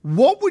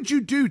 What would you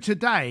do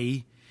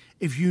today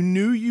if you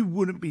knew you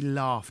wouldn't be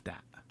laughed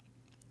at?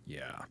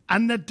 Yeah.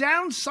 And the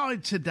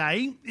downside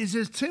today is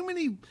there's too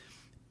many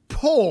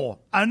poor,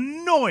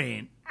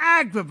 annoying,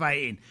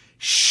 aggravating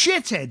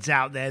shitheads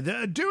out there that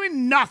are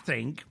doing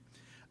nothing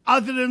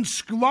other than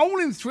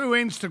scrolling through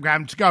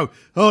Instagram to go,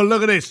 oh,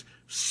 look at this,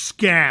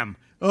 scam.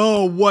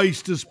 Oh,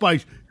 waste of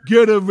space.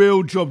 Get a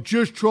real job.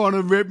 Just trying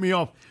to rip me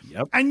off.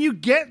 Yep. And you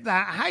get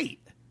that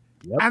hate.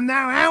 Yep. And they're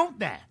out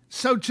there.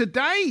 So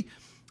today,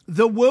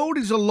 the world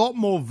is a lot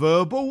more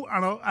verbal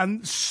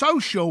and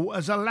social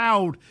has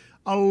allowed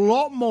a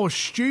lot more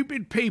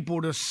stupid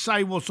people to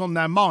say what's on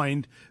their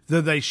mind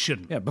that they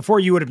shouldn't. Yeah, before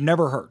you would have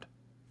never heard.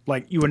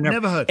 Like, you would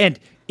never heard. And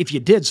if you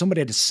did, somebody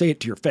had to say it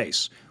to your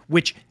face,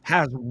 which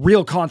has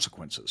real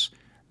consequences.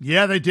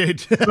 Yeah, they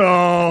did.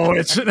 So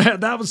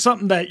that was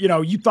something that,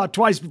 you thought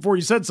twice before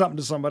you said something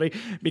to somebody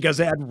because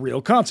it had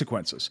real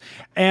consequences.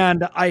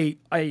 And I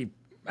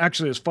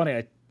actually, it's funny,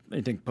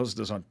 I think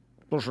posted this on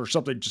or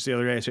something just the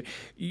other day. I said,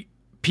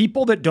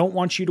 people that don't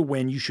want you to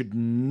win, you should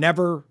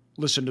never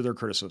listen to their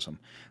criticism.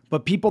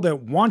 But people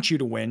that want you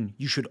to win,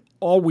 you should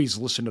always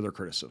listen to their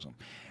criticism.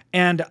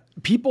 And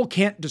people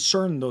can't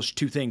discern those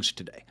two things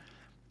today.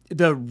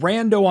 The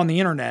rando on the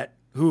internet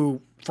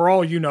who, for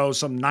all you know,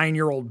 some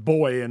 9-year-old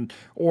boy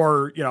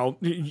or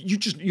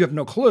you have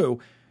no clue,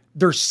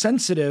 they're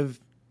sensitive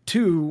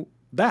to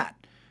that,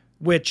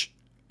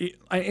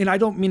 and I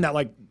don't mean that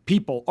like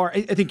people are.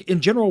 I think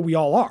in general we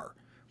all are,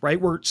 right?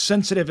 We're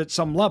sensitive at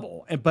some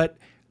level, but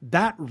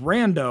that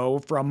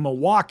rando from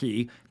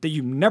Milwaukee that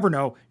you never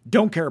know,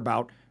 don't care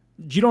about,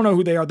 you don't know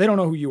who they are, they don't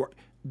know who you are.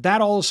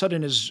 that all of a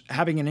sudden is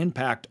having an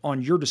impact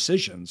on your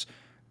decisions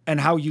and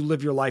how you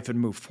live your life and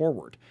move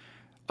forward.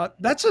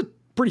 That's a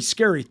pretty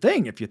scary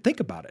thing if you think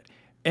about it.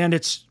 And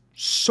it's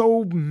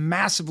so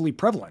massively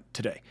prevalent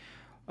today.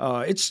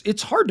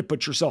 It's hard to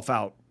put yourself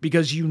out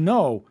because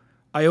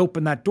I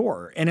open that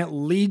door, and it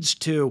leads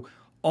to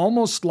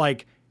almost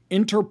like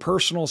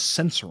interpersonal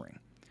censoring.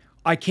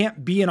 I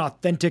can't be an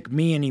authentic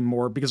me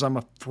anymore because I'm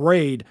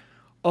afraid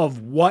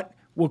of what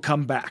will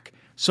come back.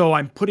 So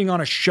I'm putting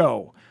on a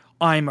show.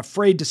 I'm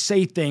afraid to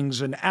say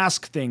things and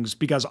ask things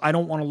because I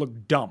don't want to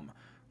look dumb,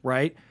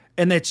 right?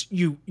 And that's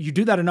you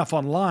do that enough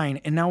online,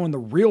 and now in the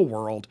real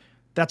world,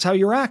 that's how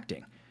you're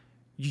acting.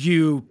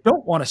 You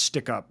don't want to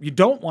stick up. You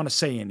don't want to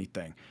say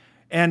anything.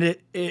 And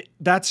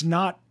that's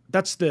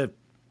the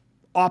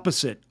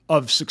opposite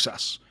of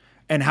success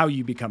and how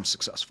you become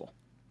successful.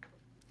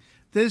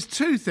 There's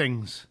two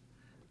things,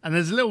 and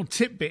there's a little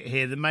tidbit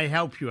here that may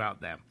help you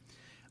out there.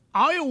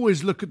 I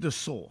always look at the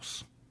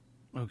source,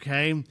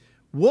 okay?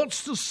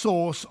 What's the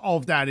source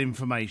of that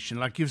information?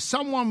 Like if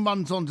someone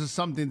runs onto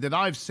something that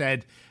I've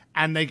said,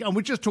 and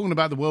we're just talking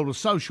about the world of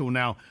social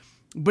now,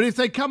 but if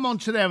they come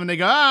onto there and they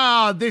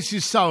go, this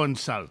is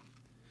so-and-so,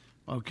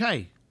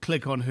 okay,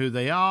 click on who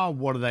they are,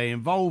 what are they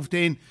involved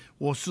in,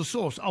 what's the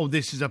source? Oh,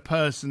 this is a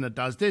person that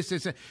does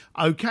this.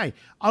 Okay,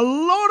 a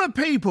lot of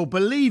people,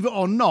 believe it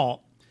or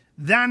not,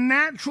 their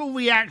natural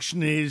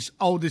reaction is,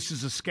 this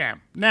is a scam.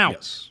 Now,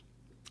 yes.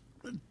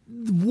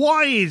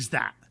 Why is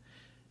that?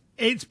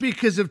 It's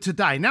because of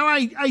today. Now,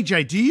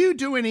 AJ, do you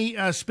do any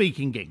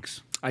speaking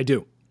gigs? I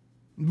do.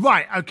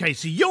 Right, okay,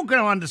 so you're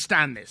going to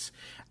understand this.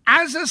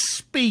 As a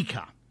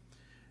speaker,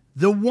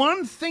 the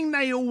one thing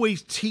they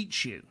always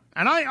teach you,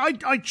 and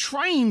I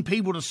train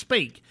people to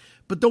speak,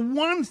 but the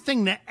one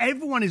thing that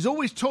everyone is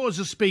always taught as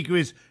a speaker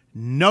is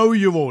know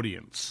your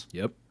audience.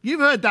 Yep.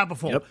 You've heard that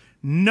before. Yep.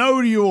 Know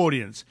your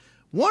audience.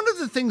 One of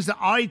the things that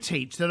I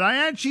teach that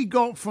I actually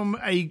got from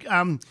a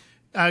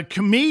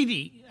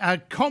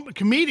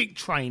comedic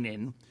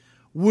training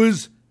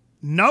was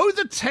know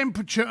the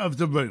temperature of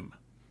the room.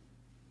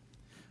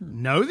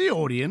 Know the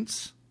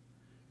audience.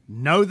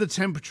 Know the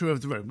temperature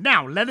of the room.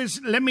 Now,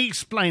 let me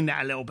explain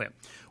that a little bit.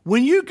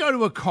 When you go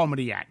to a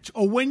comedy act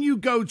or when you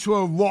go to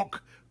a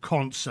rock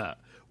concert,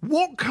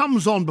 what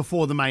comes on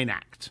before the main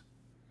act?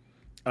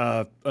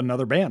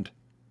 Another band.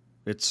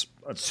 It's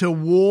to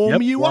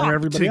warm you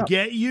up, to up.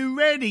 Get you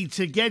ready,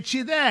 to get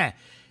you there.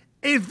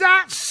 If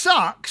that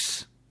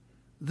sucks,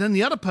 then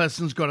the other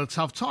person's got a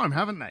tough time,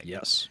 haven't they?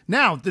 Yes.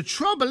 Now, the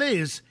trouble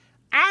is,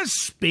 as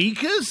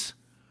speakers,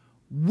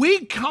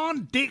 we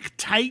can't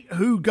dictate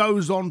who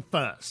goes on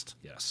first.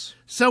 Yes.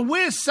 So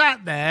we're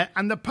sat there,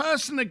 and the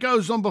person that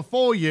goes on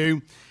before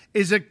you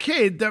is a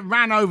kid that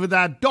ran over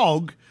their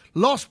dog,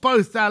 lost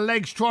both their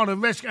legs trying to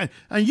rescue,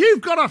 and you've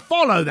got to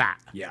follow that.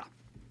 Yeah.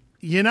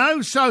 You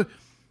know, so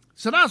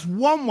that's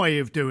one way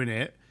of doing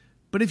it.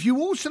 But if you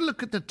also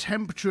look at the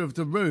temperature of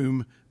the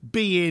room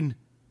being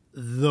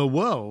the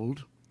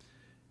world,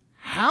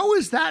 how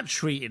has that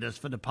treated us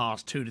for the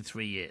past 2 to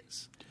 3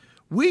 years?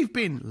 We've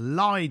been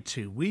lied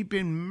to. We've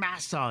been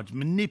massaged,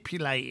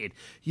 manipulated,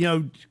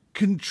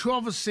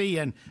 controversy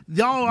and,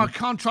 I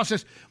can't trust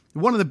this.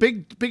 One of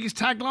the biggest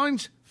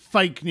taglines,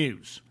 fake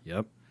news.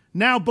 Yep.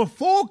 Now,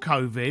 before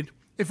COVID,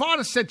 if I'd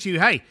have said to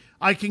you, hey,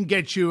 I can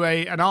get you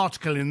an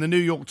article in the New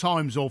York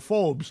Times or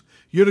Forbes,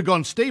 you'd have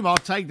gone, Steve, I'll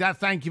take that.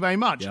 Thank you very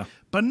much. Yeah.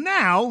 But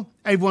now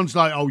everyone's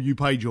like, you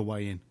paid your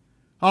way in.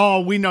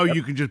 Oh, we know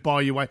you can just buy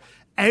your way.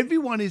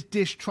 Everyone is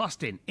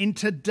distrusting. In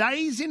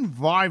today's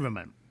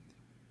environment,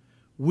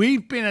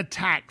 we've been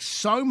attacked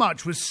so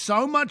much with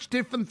so much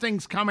different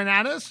things coming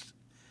at us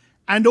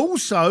and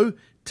also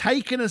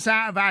taking us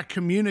out of our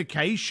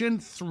communication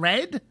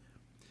thread.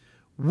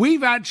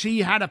 We've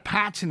actually had a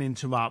pattern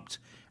interrupt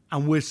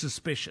and we're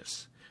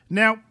suspicious.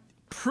 Now,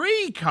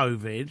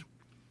 pre-COVID,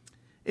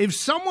 if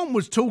someone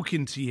was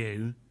talking to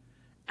you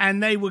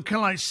and they were kind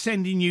of like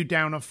sending you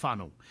down a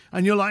funnel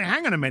and you're like,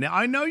 hang on a minute,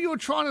 I know you're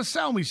trying to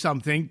sell me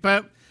something,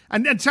 but,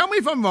 and tell me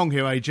if I'm wrong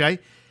here, AJ,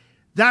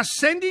 they're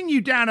sending you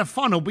down a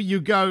funnel, but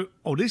you go,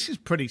 this is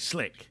pretty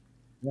slick.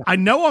 Yeah. I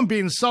know I'm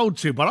being sold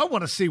to, but I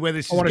want to see where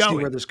this is going. I want to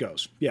see where this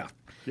goes. Yeah.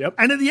 Yep.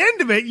 And at the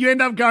end of it, you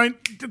end up going,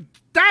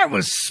 that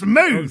was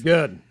smooth.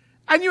 Good.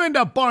 And you end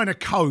up buying a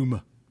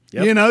comb.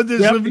 Yep.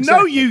 There's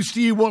no use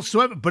to you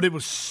whatsoever, but it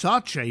was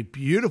such a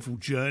beautiful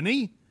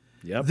journey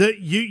that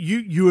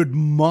you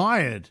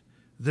admired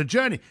the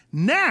journey.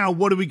 Now,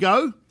 what do we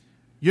go?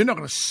 You're not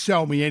going to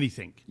sell me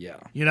anything. Yeah.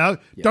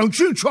 Don't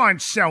you try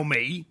and sell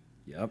me.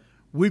 Yep.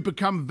 We've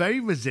become very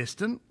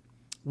resistant.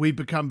 We've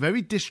become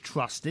very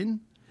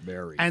distrusting.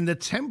 Very. And the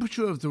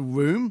temperature of the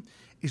room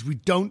is we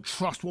don't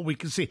trust what we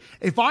can see.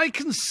 If I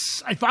can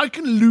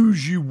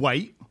lose you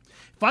weight,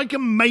 if I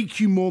can make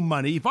you more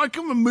money, if I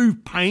can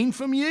remove pain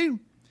from you,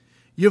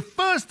 your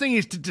first thing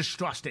is to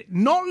distrust it.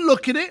 Not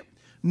look at it,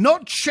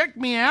 not check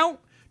me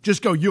out,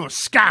 just go, you're a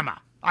scammer.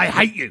 I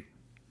hate you.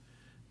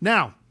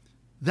 Now,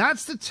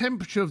 that's the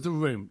temperature of the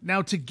room.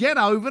 Now, to get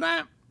over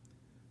that,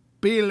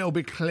 be a little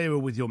bit clearer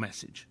with your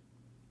message.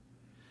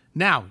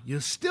 Now,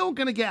 you're still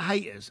going to get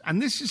haters.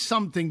 And this is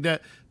something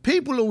that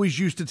people always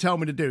used to tell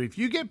me to do. If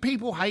you get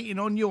people hating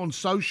on you on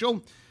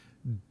social,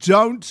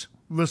 don't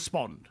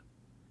respond.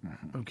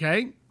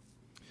 Okay?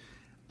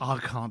 I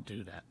can't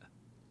do that.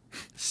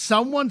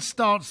 Someone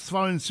starts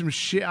throwing some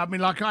shit at me.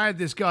 Like I had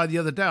this guy the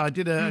other day. I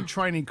did a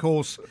training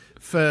course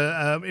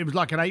for, it was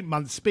like an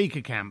 8-month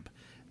speaker camp.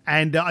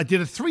 And I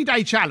did a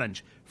 3-day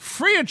challenge,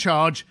 free of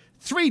charge,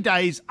 3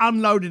 days,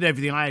 unloaded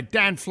everything. I had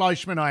Dan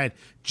Fleischman, I had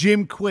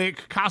Jim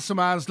Quick, Qasim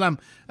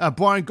Aslam,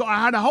 Brian.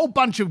 I had a whole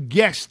bunch of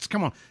guests.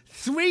 Come on.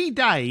 3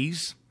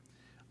 days,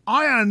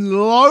 I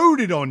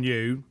unloaded on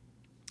you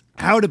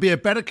how to be a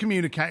better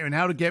communicator and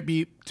how to get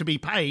to be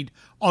paid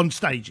on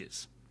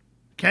stages.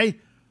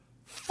 Okay?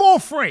 For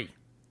free.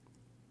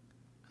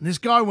 And this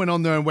guy went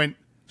on there and went,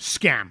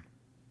 scam.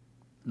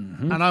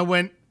 Mm-hmm. And I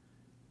went,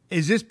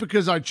 is this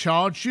because I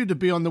charged you to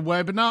be on the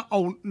webinar?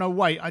 Oh, no,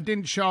 wait, I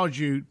didn't charge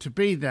you to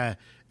be there.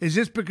 Is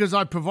this because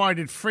I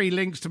provided free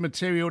links to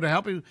material to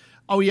help you?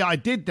 Oh, yeah, I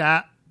did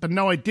that, but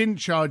no, I didn't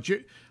charge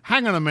you.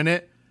 Hang on a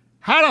minute.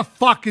 How the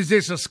fuck is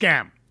this a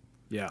scam?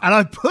 Yeah. And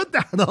I put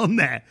that on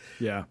there.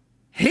 Yeah.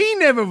 He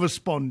never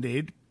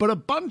responded, but a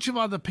bunch of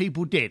other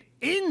people did.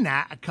 In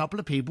that, a couple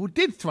of people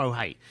did throw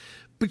hate.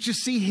 But you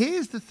see,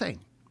 here's the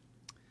thing.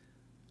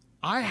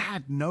 I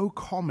had no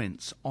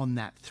comments on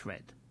that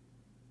thread.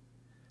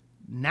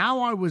 Now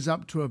I was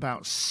up to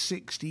about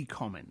 60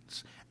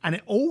 comments, and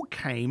it all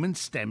came and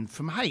stemmed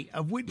from hate,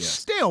 of which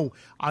still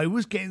I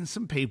was getting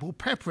some people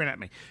peppering at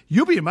me.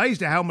 You'll be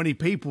amazed at how many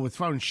people were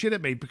throwing shit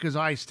at me because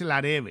I still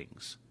had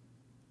earrings.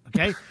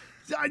 Okay?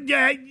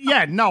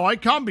 No, I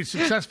can't be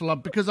successful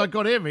because I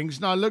got earrings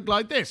and I look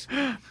like this.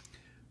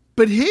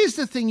 But here's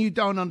the thing you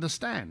don't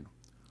understand.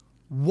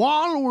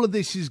 While all of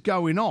this is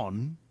going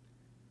on,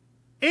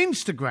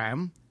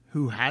 Instagram,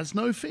 who has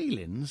no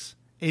feelings,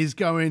 is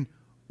going,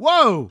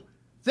 whoa,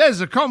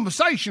 there's a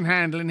conversation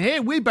handle in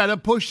here. We better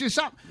push this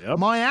up. Yep.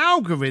 My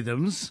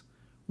algorithms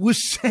were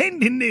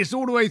sending this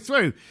all the way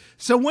through.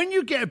 So when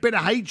you get a bit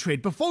of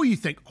hatred, before you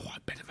think, oh, I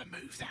better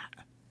remove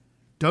that,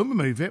 don't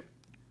remove it.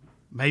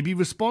 Maybe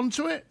respond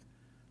to it.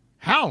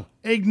 Hell,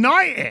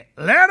 ignite it.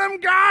 Let them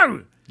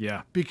go.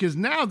 Yeah. Because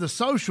now the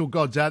social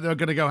gods out there are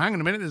going to go, hang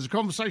on a minute, there's a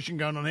conversation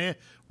going on here.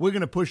 We're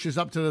going to push this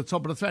up to the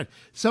top of the thread.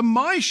 So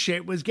my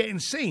shit was getting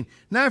seen.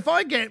 Now, if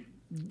I get,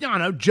 I don't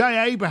know,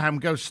 Jay Abraham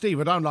goes,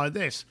 Steve, I don't like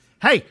this.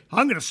 Hey,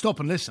 I'm going to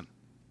stop and listen.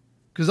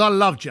 Because I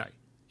love Jay.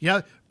 You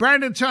know,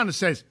 Brandon Turner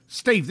says,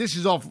 Steve, this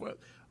is off.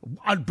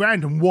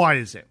 Brandon, why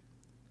is it?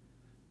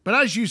 But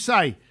as you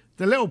say,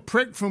 the little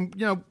prick from,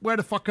 where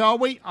the fuck are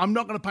we? I'm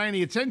not going to pay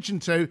any attention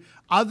to,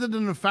 other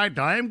than the fact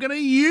I am going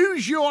to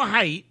use your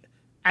hate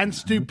and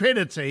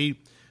stupidity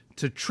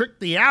to trick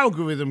the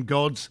algorithm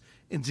gods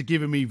into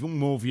giving me even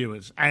more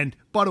viewers. And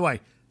by the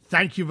way,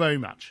 thank you very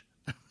much.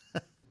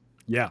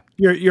 Yeah,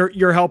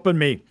 you're helping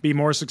me be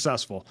more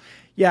successful.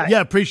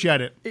 Yeah,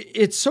 appreciate it.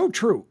 It's so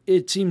true.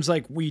 It seems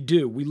like we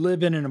do. We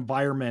live in an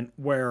environment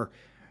where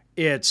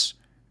it's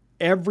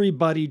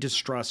everybody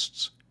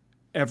distrusts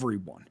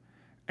everyone.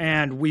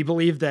 And we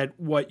believe that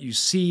what you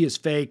see is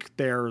fake.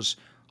 There's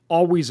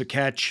always a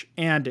catch.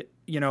 And,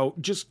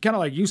 just kind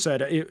of like you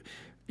said,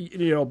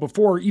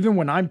 before, even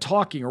when I'm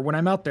talking or when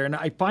I'm out there, and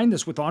I find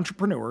this with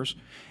entrepreneurs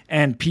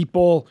and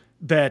people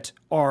that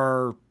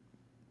are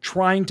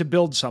trying to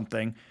build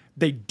something,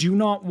 they do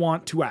not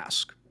want to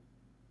ask.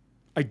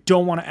 I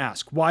don't want to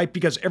ask. Why?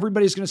 Because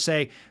everybody's going to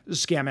say, this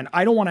is scamming.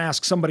 I don't want to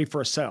ask somebody for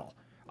a sell.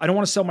 I don't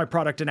want to sell my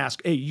product and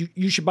ask, hey,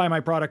 you should buy my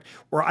product.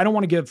 Or I don't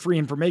want to give free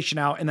information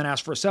out and then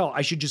ask for a sell.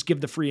 I should just give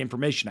the free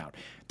information out.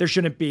 There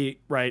shouldn't be,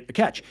 a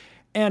catch.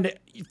 And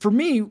for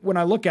me, when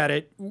I look at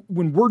it,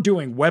 when we're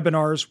doing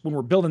webinars, when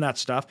we're building that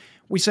stuff,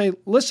 we say,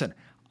 listen,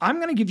 I'm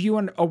going to give you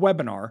a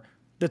webinar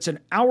that's an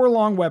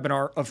hour-long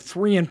webinar of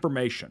free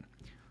information.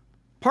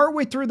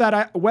 Partway through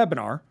that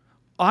webinar,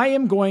 I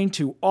am going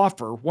to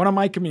offer one of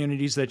my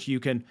communities that you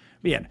can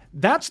be in.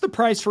 That's the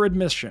price for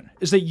admission,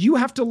 is that you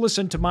have to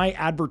listen to my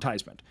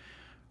advertisement.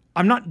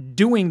 I'm not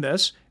doing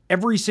this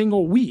every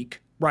single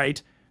week,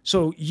 right?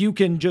 So you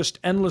can just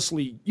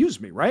endlessly use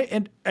me, right?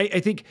 And I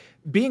think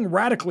being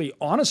radically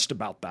honest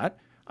about that,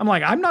 I'm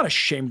like, I'm not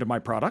ashamed of my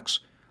products.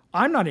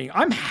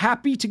 I'm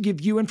happy to give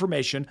you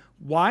information.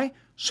 Why?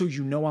 So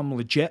you know I'm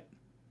legit.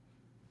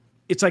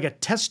 It's like a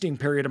testing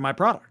period of my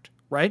product,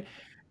 right?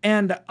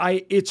 And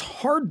it's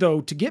hard, though,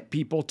 to get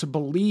people to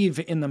believe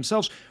in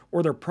themselves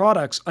or their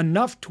products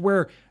enough to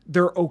where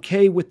they're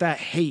okay with that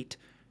hate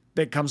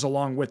that comes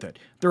along with it.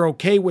 They're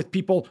okay with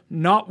people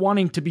not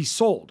wanting to be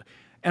sold.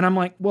 And I'm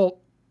like, well,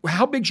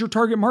 how big's your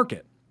target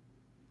market?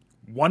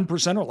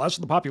 1% or less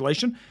of the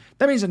population?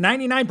 That means that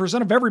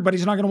 99% of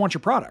everybody's not going to want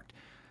your product.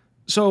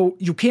 So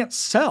you can't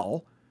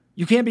sell.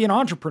 You can't be an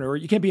entrepreneur.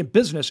 You can't be in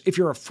business if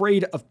you're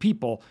afraid of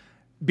people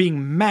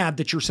being mad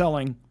that you're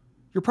selling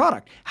your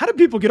product. How do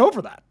people get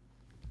over that?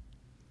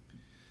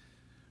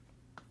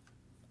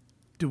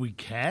 Do we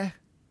care?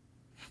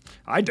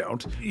 I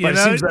don't. But it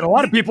seems that a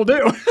lot of people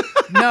do.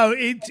 No,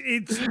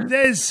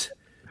 there's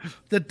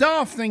the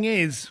daft thing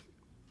is,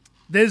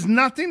 there's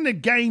nothing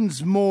that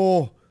gains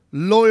more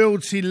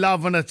loyalty,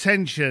 love, and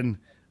attention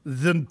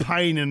than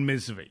pain and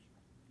misery.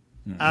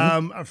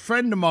 A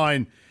friend of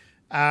mine,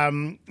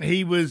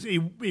 he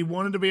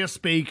wanted to be a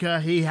speaker.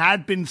 He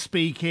had been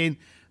speaking,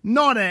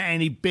 not at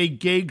any big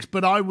gigs,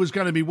 but I was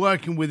going to be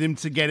working with him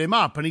to get him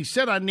up. And he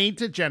said, I need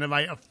to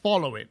generate a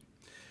following.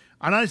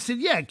 And I said,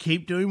 yeah,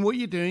 keep doing what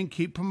you're doing.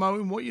 Keep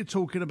promoting what you're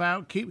talking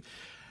about.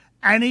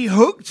 And he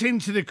hooked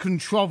into the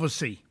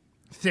controversy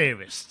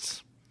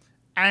theorists.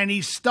 And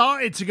he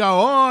started to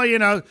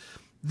go,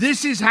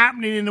 this is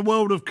happening in the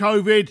world of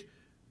COVID.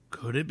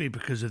 Could it be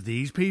because of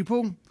these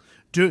people?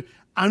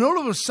 And all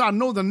of a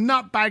sudden, all the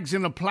nutbags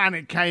in the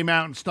planet came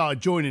out and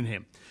started joining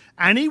him.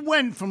 And he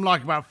went from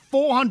like about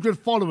 400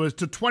 followers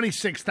to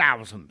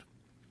 26,000.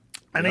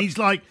 And he's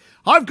like,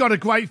 I've got a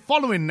great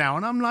following now.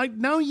 And I'm like,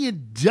 no, you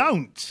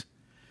don't.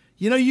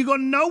 You got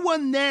no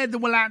one there that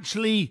will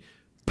actually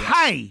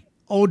pay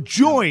or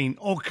join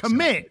or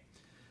commit.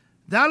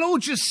 They'll all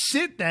just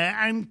sit there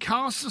and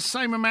cast the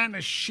same amount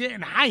of shit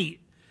and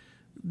hate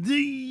that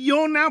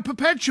you're now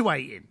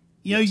perpetuating.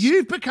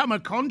 You've become a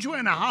conduit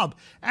and a hub.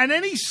 And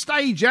any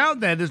stage out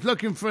there that's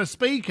looking for a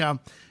speaker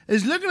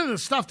is looking at the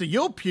stuff that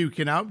you're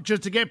puking up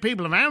just to get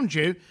people around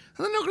you, and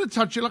they're not going to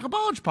touch you like a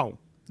barge pole.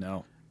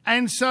 No.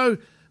 And so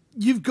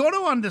you've got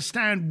to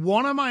understand,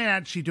 what am I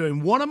actually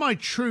doing? What am I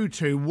true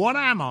to? What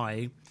am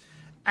I?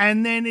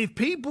 And then if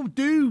people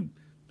do,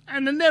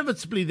 and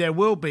inevitably there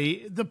will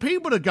be, the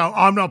people that go,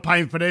 I'm not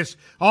paying for this.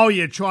 Oh,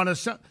 you're trying to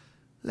sell.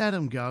 Let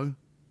them go.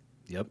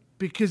 Yep.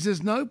 Because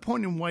there's no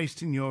point in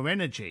wasting your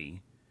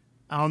energy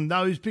on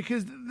those,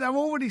 because they're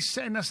already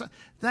setting us up.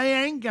 They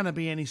ain't going to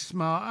be any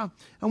smarter.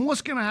 And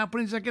what's going to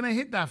happen is they're going to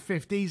hit their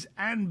 50s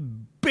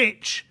and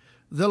bitch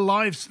the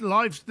lives.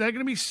 They're going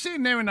to be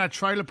sitting there in that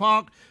trailer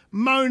park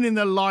moaning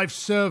that life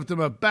served them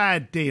a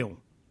bad deal.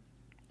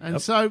 And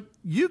so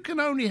you can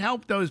only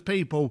help those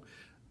people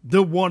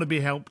that want to be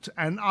helped.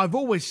 And I've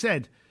always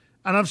said,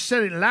 and I've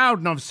said it loud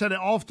and I've said it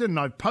often and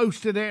I've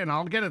posted it and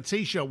I'll get a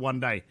t-shirt one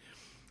day.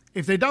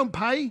 If they don't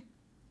pay,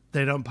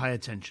 they don't pay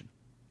attention.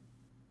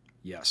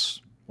 Yes,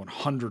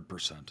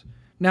 100%.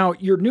 Now,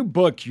 your new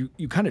book, you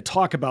kind of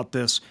talk about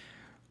this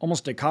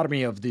almost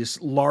dichotomy of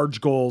these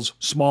large goals,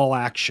 small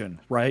action,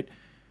 right?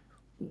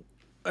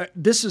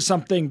 This is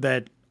something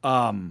that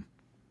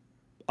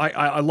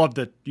I love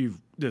that you've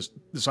this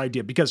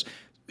idea, because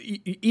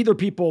either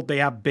people, they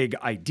have big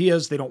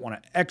ideas, they don't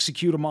want to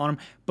execute them on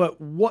them, but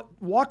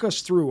walk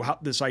us through how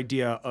this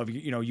idea of,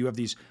 you have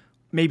these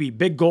maybe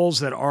big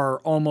goals that are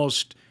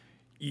almost,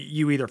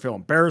 you either feel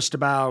embarrassed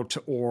about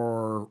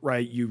or,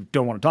 right, you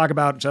don't want to talk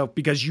about yourself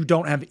because you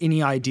don't have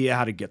any idea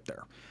how to get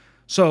there.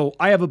 So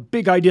I have a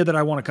big idea that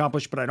I want to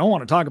accomplish, but I don't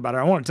want to talk about it.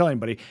 I don't want to tell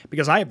anybody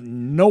because I have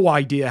no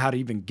idea how to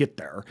even get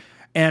there.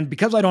 And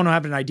because I don't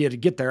have an idea to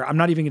get there, I'm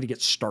not even going to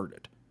get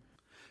started.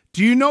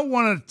 Do you not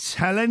want to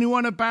tell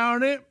anyone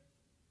about it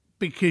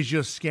because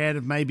you're scared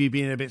of maybe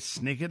being a bit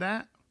snickered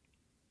at?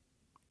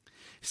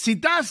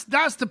 See, I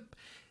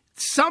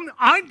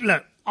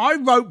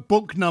wrote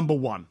book number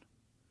 1.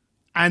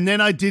 And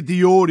then I did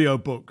the audio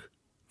book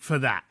for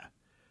that.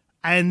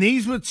 And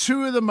these were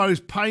 2 of the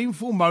most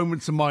painful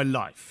moments of my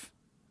life.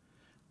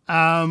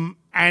 And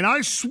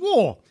I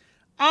swore,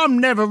 I'm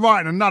never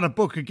writing another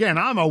book again.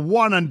 I'm a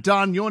one and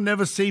done. You'll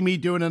never see me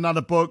doing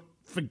another book.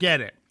 Forget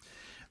it.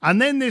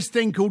 And then this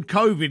thing called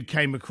COVID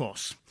came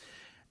across.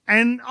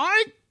 And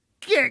I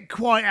get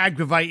quite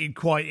aggravated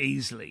quite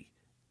easily.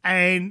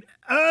 And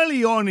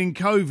early on in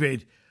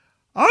COVID,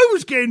 I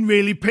was getting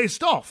really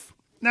pissed off.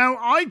 Now,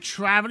 I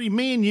traveled,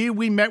 me and you,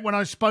 we met when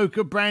I spoke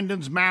at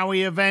Brandon's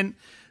Maui event.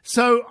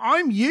 So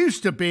I'm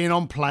used to being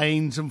on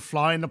planes and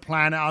flying the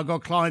planet. I've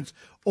got clients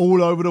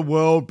all over the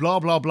world, blah,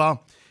 blah, blah.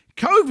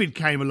 COVID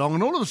came along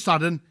and all of a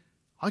sudden,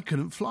 I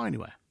couldn't fly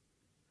anywhere.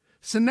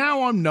 So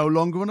now I'm no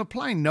longer on a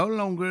plane, no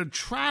longer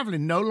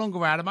traveling, no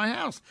longer out of my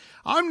house.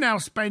 I'm now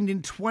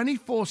spending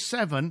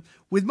 24/7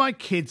 with my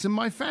kids and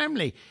my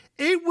family.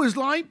 It was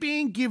like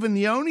being given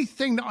the only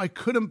thing that I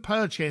couldn't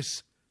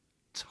purchase,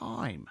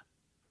 time.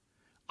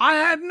 I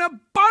had an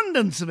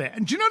abundance of it.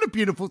 And do you know the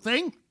beautiful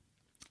thing?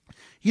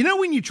 You know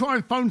when you try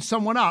and phone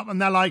someone up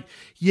and they're like,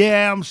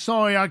 yeah, I'm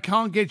sorry, I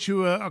can't get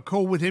you a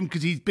call with him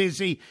because he's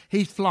busy,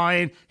 he's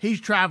flying, he's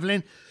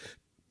traveling.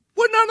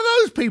 Well, none of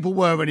those people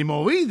were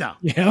anymore either.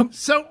 Yeah.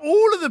 So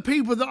all of the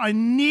people that I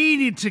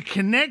needed to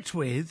connect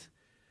with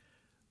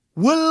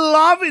were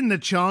loving the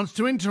chance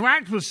to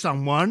interact with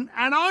someone,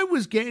 and I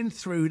was getting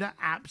through to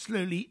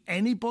absolutely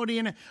anybody.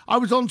 And I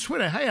was on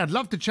Twitter, hey, I'd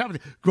love to chat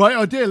with you. Great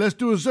idea, let's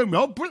do a Zoom.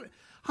 Oh, brilliant.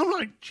 I'm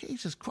like,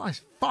 Jesus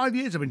Christ, 5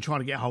 years I've been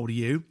trying to get hold of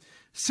you.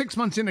 6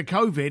 months into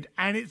COVID,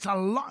 and it's a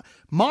lot.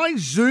 My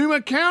Zoom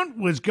account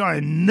was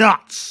going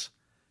nuts,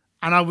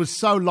 and I was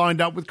so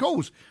lined up with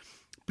calls.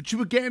 But you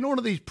were getting all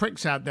of these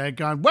pricks out there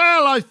going,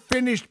 well, I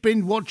finished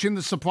binge watching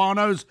The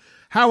Sopranos.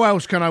 How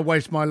else can I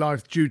waste my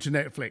life due to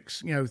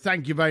Netflix?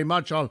 Thank you very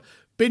much. I'll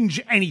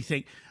binge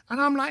anything. And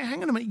I'm like,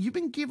 hang on a minute. You've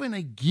been given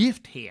a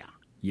gift here.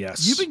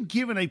 Yes. You've been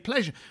given a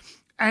pleasure.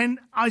 And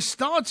I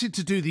started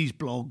to do these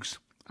blogs.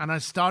 And I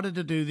started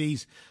to do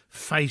these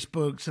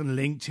Facebooks and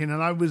LinkedIn,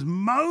 and I was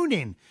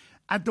moaning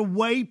at the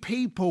way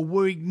people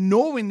were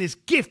ignoring this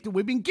gift that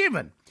we've been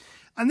given.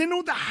 And then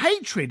all the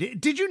hatred.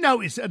 Did you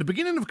notice at the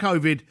beginning of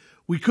COVID,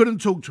 we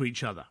couldn't talk to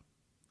each other?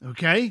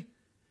 Okay?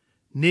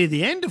 Near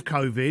the end of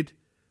COVID,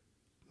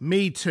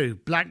 Me Too,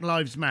 Black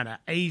Lives Matter,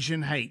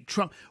 Asian hate,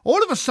 Trump.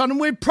 All of a sudden,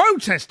 we're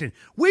protesting.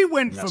 We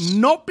went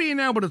from not being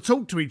able to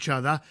talk to each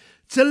other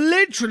to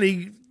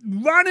literally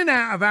running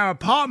out of our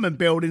apartment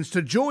buildings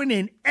to join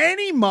in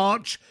any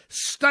march,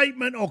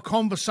 statement, or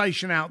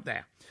conversation out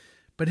there.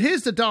 But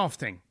here's the daft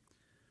thing.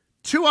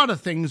 2 other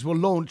things were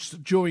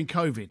launched during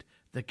COVID.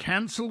 The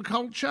cancel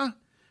culture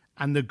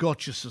and the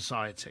gotcha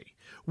society.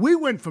 We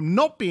went from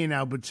not being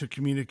able to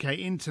communicate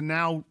into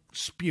now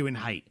spewing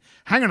hate.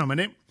 Hang on a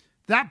minute.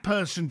 That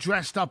person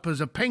dressed up as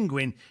a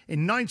penguin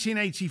in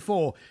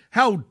 1984.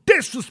 How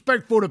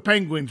disrespectful to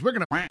penguins. We're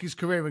going to his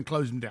career and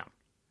close him down.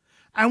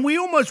 And we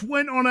almost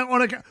went on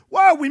a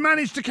whoa, we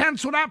managed to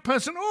cancel that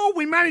person. Oh,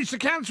 we managed to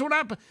cancel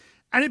that.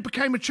 And it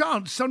became a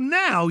chance. So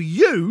now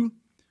you,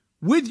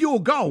 with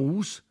your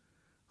goals,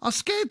 are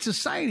scared to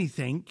say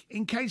anything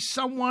in case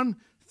someone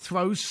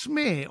throws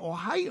smear or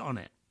hate on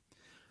it.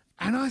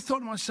 And I thought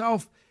to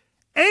myself,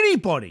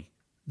 anybody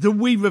that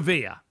we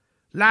revere,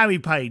 Larry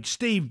Page,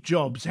 Steve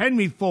Jobs,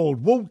 Henry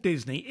Ford, Walt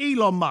Disney,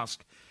 Elon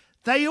Musk,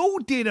 they all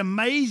did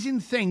amazing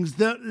things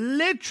that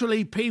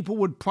literally people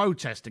would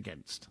protest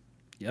against.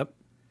 Yep.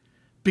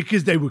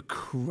 Because they were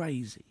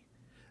crazy.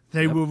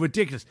 They were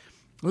ridiculous.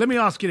 Let me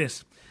ask you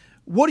this.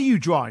 What do you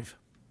drive?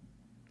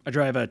 I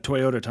drive a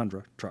Toyota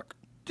Tundra truck.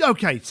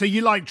 Okay, so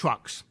you like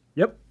trucks.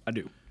 Yep, I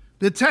do.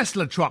 The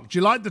Tesla truck. Do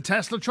you like the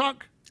Tesla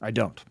truck? I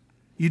don't.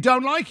 You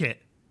don't like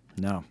it?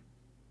 No.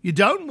 You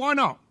don't? Why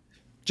not?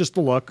 Just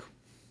the look.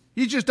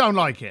 You just don't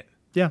like it?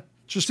 Yeah.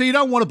 So you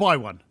don't want to buy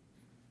one?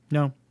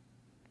 No.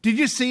 Did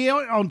you see it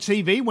on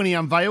TV when he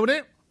unveiled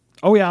it?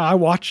 Oh, yeah, I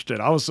watched it.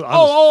 I was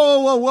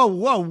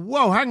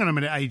Whoa. Hang on a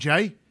minute,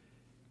 AJ.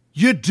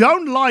 You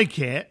don't like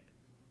it,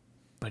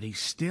 but he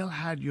still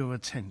had your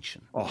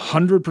attention.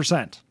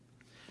 100%.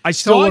 I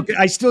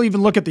still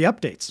even look at the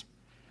updates.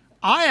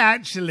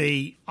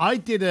 I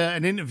did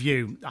an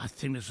interview, I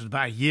think this was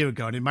about a year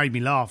ago, and it made me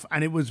laugh.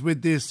 And it was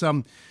with this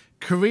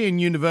Korean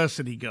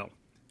university girl.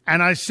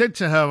 And I said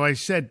to her,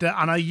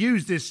 and I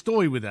used this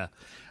story with her.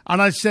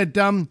 And I said,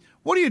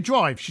 what do you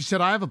drive? She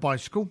said, I have a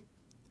bicycle.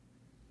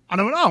 And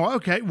I went, oh,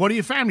 okay. What do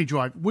your family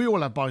drive? We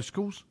all have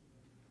bicycles.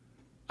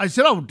 I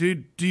said, oh,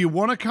 do you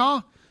want a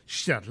car?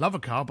 She said, I'd love a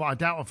car, but I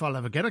doubt if I'll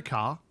ever get a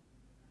car.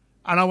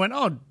 And I went,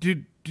 oh,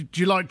 do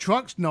you like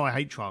trucks? No, I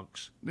hate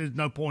trucks. There's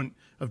no point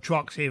of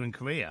trucks here in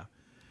Korea.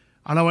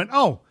 And I went,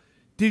 oh,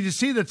 did you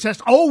see the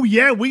test? Oh,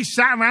 yeah, we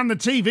sat around the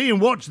TV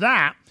and watched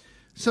that.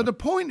 So the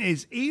point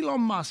is,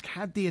 Elon Musk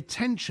had the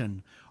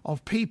attention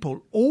of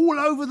people all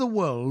over the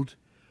world,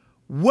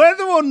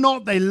 whether or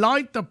not they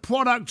liked the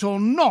product or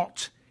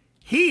not.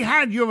 He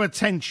had your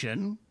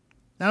attention.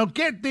 Now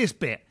get this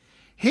bit.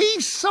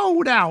 He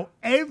sold out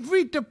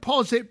every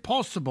deposit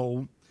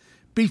possible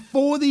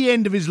before the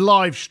end of his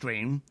live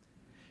stream,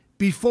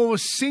 before a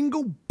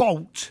single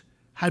bolt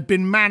had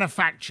been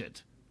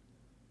manufactured.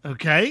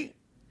 Okay?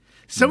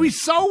 So he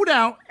sold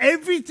out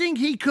everything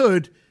he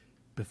could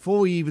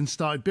before he even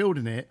started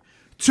building it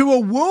to a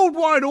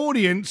worldwide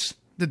audience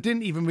that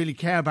didn't even really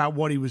care about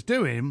what he was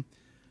doing.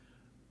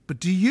 But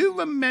do you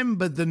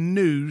remember the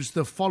news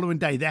the following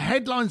day, the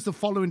headlines the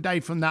following day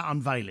from that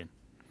unveiling?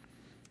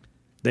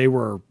 They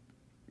were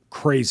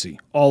crazy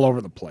all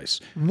over the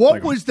place.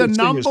 What was the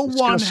number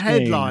one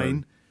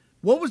headline?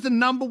 What was the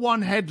number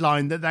one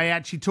headline that they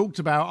actually talked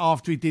about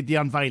after he did the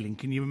unveiling?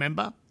 Can you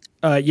remember?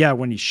 Yeah,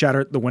 when he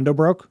shattered, the window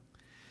broke.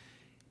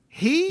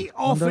 He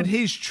offered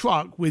his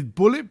truck with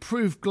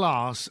bulletproof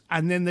glass,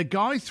 and then the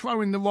guy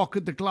throwing the rock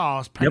at the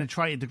glass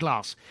penetrated the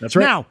glass. That's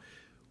right. Now,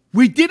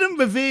 we didn't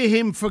revere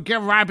him for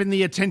grabbing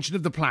the attention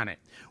of the planet.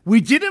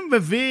 We didn't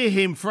revere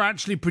him for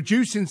actually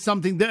producing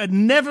something that had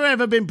never,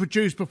 ever been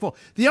produced before.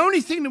 The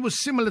only thing that was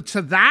similar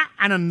to that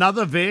and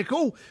another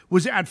vehicle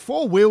was it had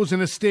 4 wheels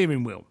and a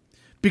steering wheel.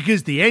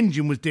 Because the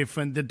engine was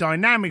different, the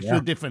dynamics were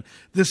different,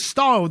 the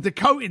style, the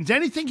coatings,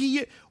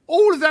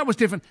 all of that was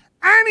different.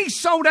 And he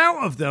sold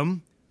out of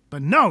them.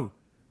 But no,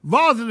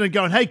 rather than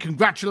going, hey,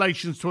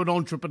 congratulations to an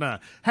entrepreneur.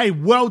 Hey,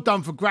 well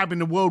done for grabbing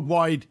the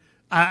worldwide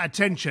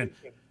attention.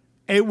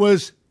 It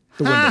was,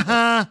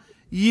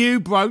 you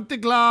broke the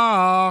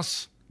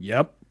glass.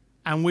 Yep.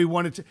 And we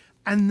wanted to.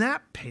 And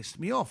that pissed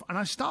me off. And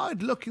I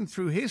started looking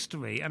through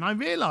history and I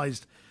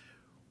realized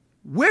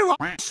we're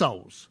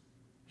assholes.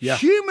 Yeah.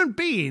 Human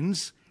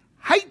beings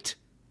hate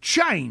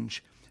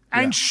change.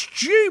 And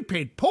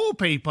stupid, poor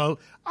people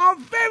are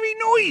very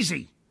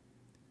noisy.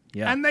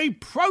 Yeah. And they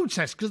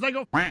protest because they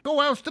got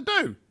all else to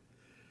do.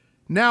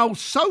 Now,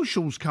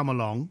 socials come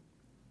along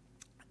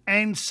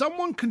and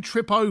someone can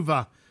trip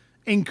over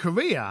in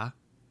Korea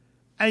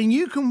and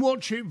you can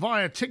watch it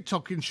via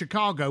TikTok in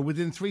Chicago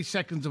within 3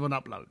 seconds of an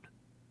upload.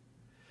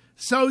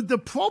 So the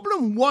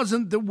problem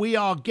wasn't that we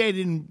are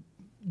getting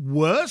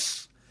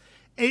worse.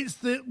 It's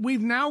that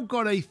we've now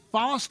got a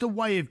faster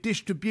way of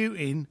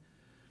distributing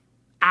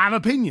our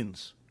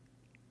opinions.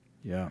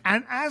 Yeah.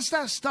 And as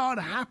that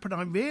started to happen,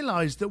 I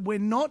realized that we're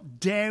not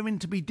daring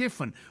to be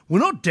different. We're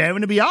not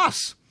daring to be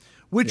us.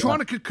 We're trying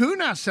to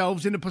cocoon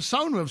ourselves in a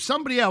persona of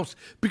somebody else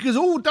because,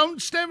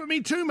 don't stare at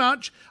me too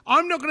much.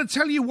 I'm not going to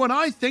tell you what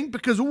I think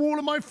because all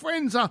of my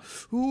friends are,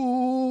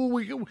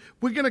 we're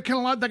going to kind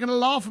of like, they're going to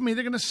laugh at me,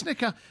 they're going to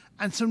snicker.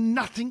 And so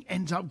nothing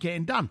ends up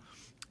getting done.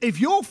 If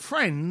your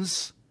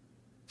friends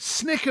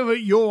snicker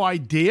at your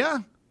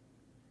idea,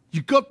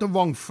 you've got the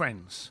wrong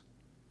friends.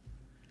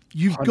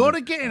 You've 100%. got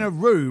to get in a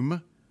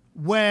room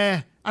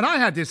where, and I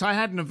had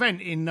an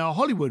event in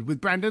Hollywood with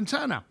Brandon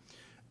Turner.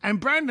 And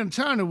Brandon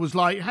Turner was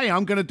like, hey,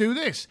 I'm going to do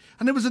this.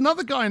 And there was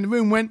another guy in the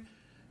room went,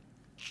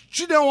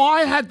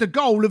 I had the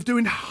goal of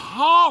doing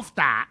half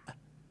that.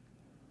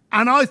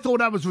 And I thought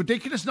that was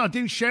ridiculous and I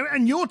didn't share it.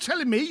 And you're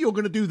telling me you're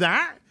going to do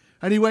that?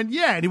 And he went,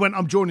 yeah. And he went,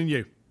 I'm joining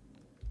you.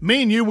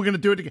 Me and you were going to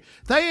do it again.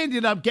 They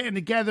ended up getting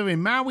together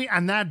in Maui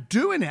and they're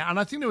doing it. And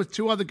I think there was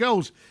 2 other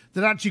girls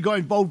that actually got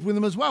involved with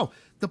them as well.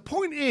 The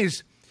point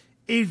is,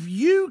 if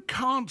you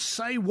can't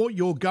say what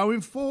you're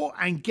going for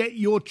and get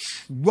your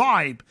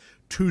tribe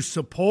to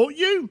support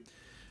you,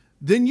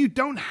 then you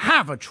don't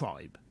have a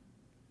tribe.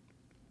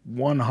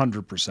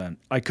 100%.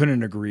 I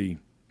couldn't agree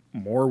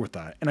more with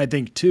that. And I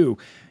think, too,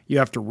 you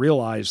have to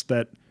realize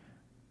that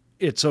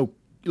it's so,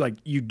 like,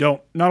 you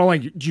don't, not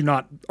only do you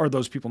not, are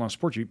those people not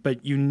support you,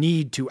 but you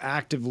need to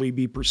actively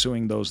be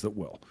pursuing those that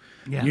will.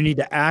 Yeah. You need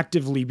to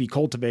actively be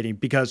cultivating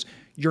because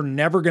you're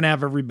never going to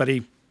have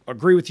everybody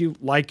agree with you,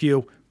 like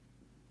you.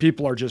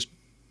 People are just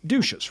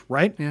douches,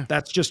 right? Yeah.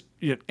 That's just,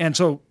 and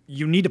so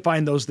you need to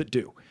find those that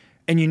do.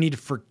 And you need to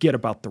forget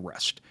about the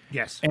rest.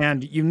 Yes.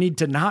 And you need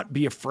to not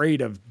be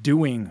afraid of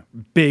doing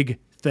big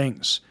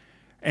things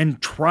and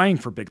trying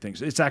for big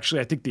things. It's actually,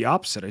 I think, the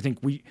opposite. I think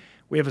we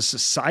have a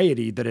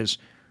society that is,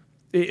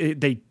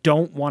 they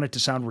don't want it to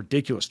sound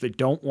ridiculous. They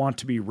don't want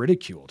to be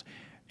ridiculed.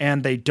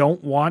 And they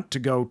don't want to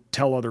go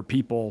tell other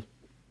people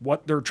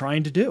what they're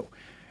trying to do.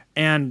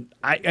 And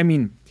I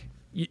mean,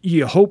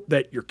 you hope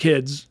that your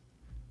kids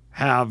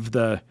have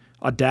the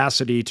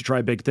audacity to try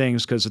big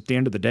things because at the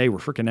end of the day, we're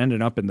freaking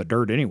ending up in the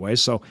dirt anyway.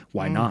 So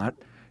why not?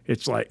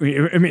 It's like,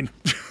 I mean,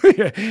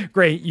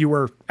 great. You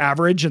were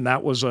average and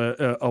that was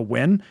a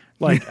win.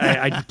 Like,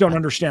 I don't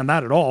understand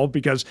that at all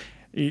because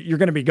you're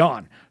going to be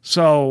gone.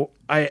 So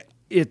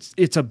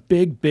it's a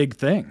big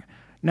thing.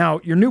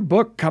 Now, your new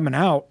book coming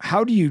out,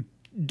 how do you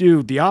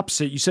do the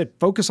opposite? You said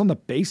focus on the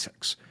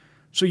basics.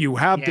 So you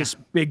have this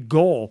big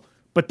goal,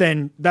 but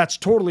then that's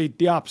totally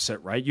the opposite,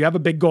 right? You have a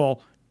big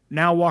goal.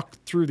 Now walk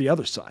through the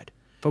other side.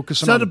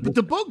 Focus on. So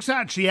the book's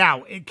actually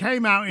out. It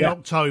came out in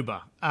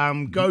October.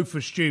 Go for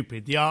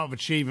Stupid, The Art of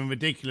Achieving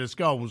Ridiculous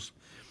Goals.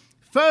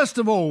 First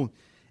of all,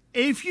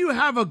 if you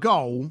have a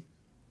goal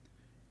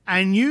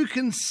and you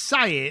can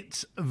say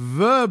it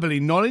verbally,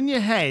 not in your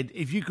head,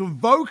 if you can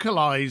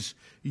vocalize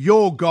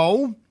your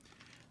goal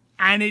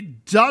and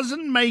it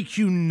doesn't make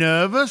you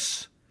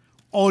nervous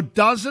or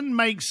doesn't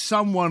make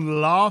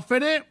someone laugh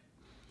at it,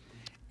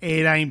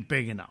 it ain't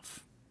big enough.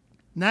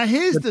 Now,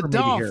 here's the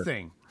daft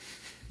thing.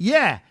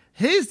 Yeah,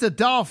 here's the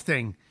daft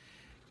thing.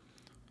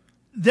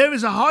 There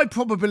is a high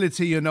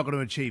probability you're not going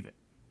to achieve it.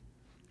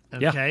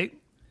 Okay? Yeah.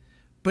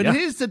 But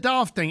here's the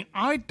daft thing.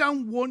 I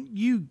don't want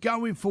you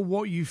going for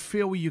what you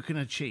feel you can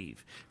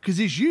achieve because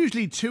it's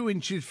usually 2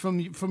 inches from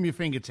your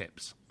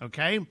fingertips.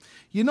 Okay?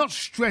 You're not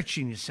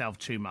stretching yourself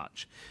too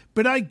much.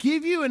 But I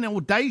give you an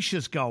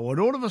audacious goal and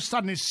all of a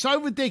sudden it's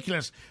so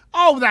ridiculous.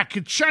 Oh, that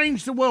could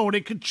change the world.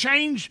 It could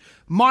change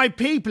my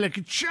people. It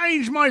could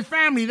change my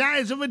family. That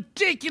is a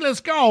ridiculous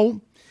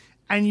goal.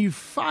 And you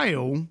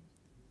fail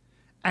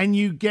and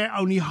you get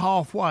only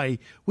halfway,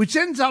 which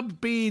ends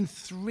up being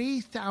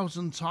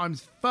 3,000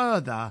 times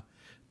further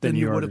than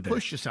you would have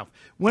pushed yourself.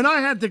 When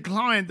I had the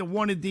client that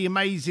wanted the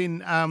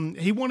amazing,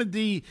 he wanted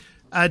the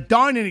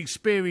dining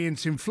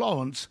experience in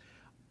Florence,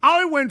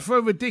 I went for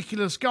a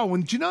ridiculous goal.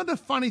 And do you know the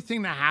funny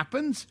thing that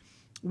happens?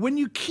 When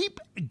you keep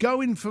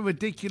going for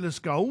ridiculous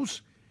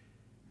goals,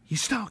 you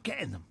start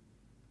getting them.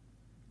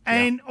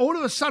 And all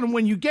of a sudden,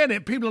 when you get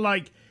it, people are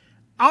like,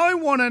 I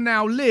want to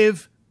now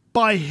live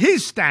by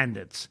his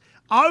standards.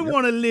 I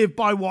want to live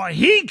by what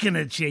he can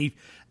achieve.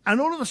 And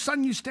all of a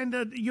sudden,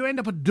 you end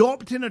up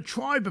adopting a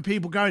tribe of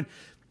people going,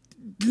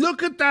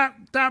 look at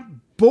that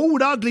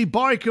bald, ugly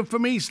biker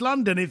from East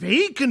London. If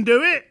he can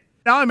do it,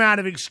 I'm out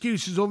of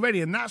excuses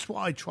already. And that's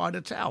what I try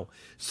to tell.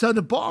 So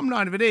the bottom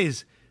line of it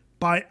is,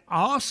 by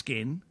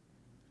asking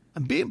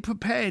and being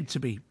prepared to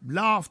be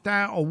laughed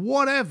at or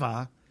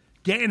whatever,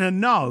 getting a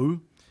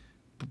no,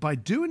 but by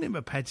doing it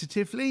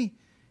repetitively,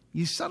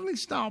 you suddenly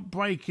start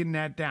breaking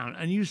that down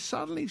and you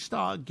suddenly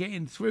start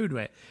getting through to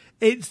it.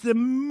 It's the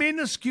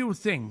minuscule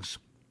things.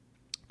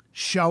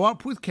 Show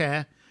up with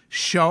care,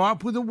 show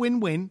up with a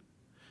win-win,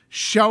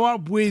 show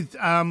up with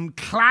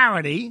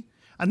clarity.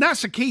 And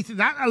that's the key thing.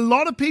 That a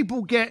lot of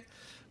people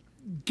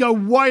go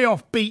way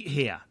off beat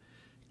here.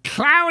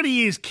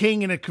 Clarity is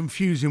king in a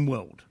confusing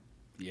world.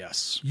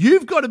 Yes.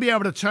 You've got to be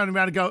able to turn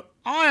around and go,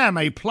 I am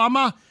a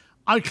plumber.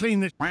 I clean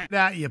the shit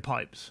out of your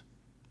pipes.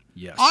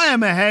 Yes. I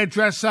am a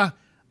hairdresser.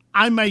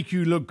 I make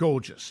you look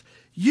gorgeous.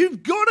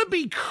 You've got to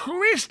be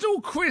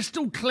crystal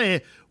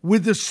clear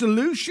with the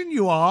solution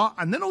you are,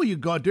 and then all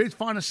you've got to do is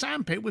find a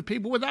sandpit with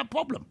people with that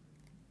problem.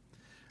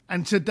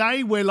 And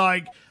today we're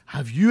like,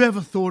 have you ever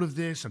thought of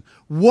this? And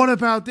what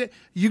about this?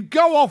 You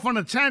go off on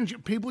a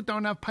tangent. People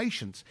don't have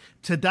patience.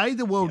 Today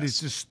the world is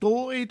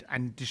distorted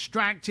and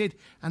distracted,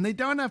 and they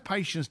don't have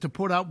patience to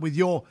put up with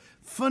your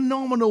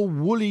phenomenal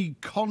woolly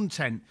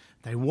content.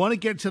 They want to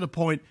get to the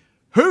point,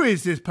 who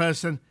is this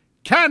person?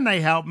 Can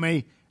they help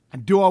me?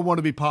 And do I want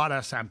to be part of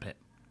that sandpit?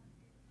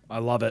 I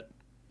love it.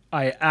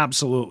 I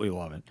absolutely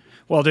love it.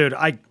 Well, dude,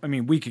 I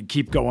mean, we could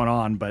keep going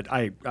on, but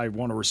I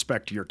want to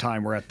respect your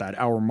time. We're at that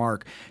hour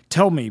mark.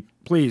 Tell me,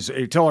 please,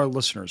 tell our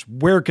listeners,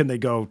 where can they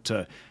go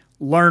to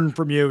learn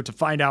from you, to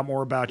find out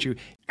more about you?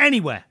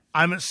 Anywhere.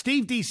 I'm at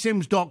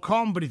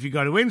stevedsims.com, but if you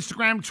go to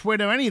Instagram,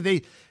 Twitter, any of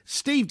the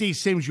Steve D.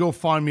 Sims, you'll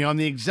find me on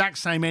the exact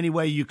same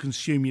anywhere you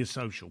consume your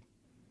social.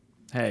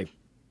 Hey,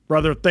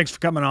 brother, thanks for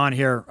coming on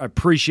here. I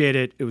appreciate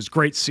it. It was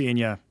great seeing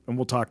you, and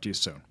we'll talk to you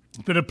soon.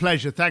 It's been a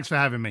pleasure. Thanks for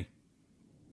having me.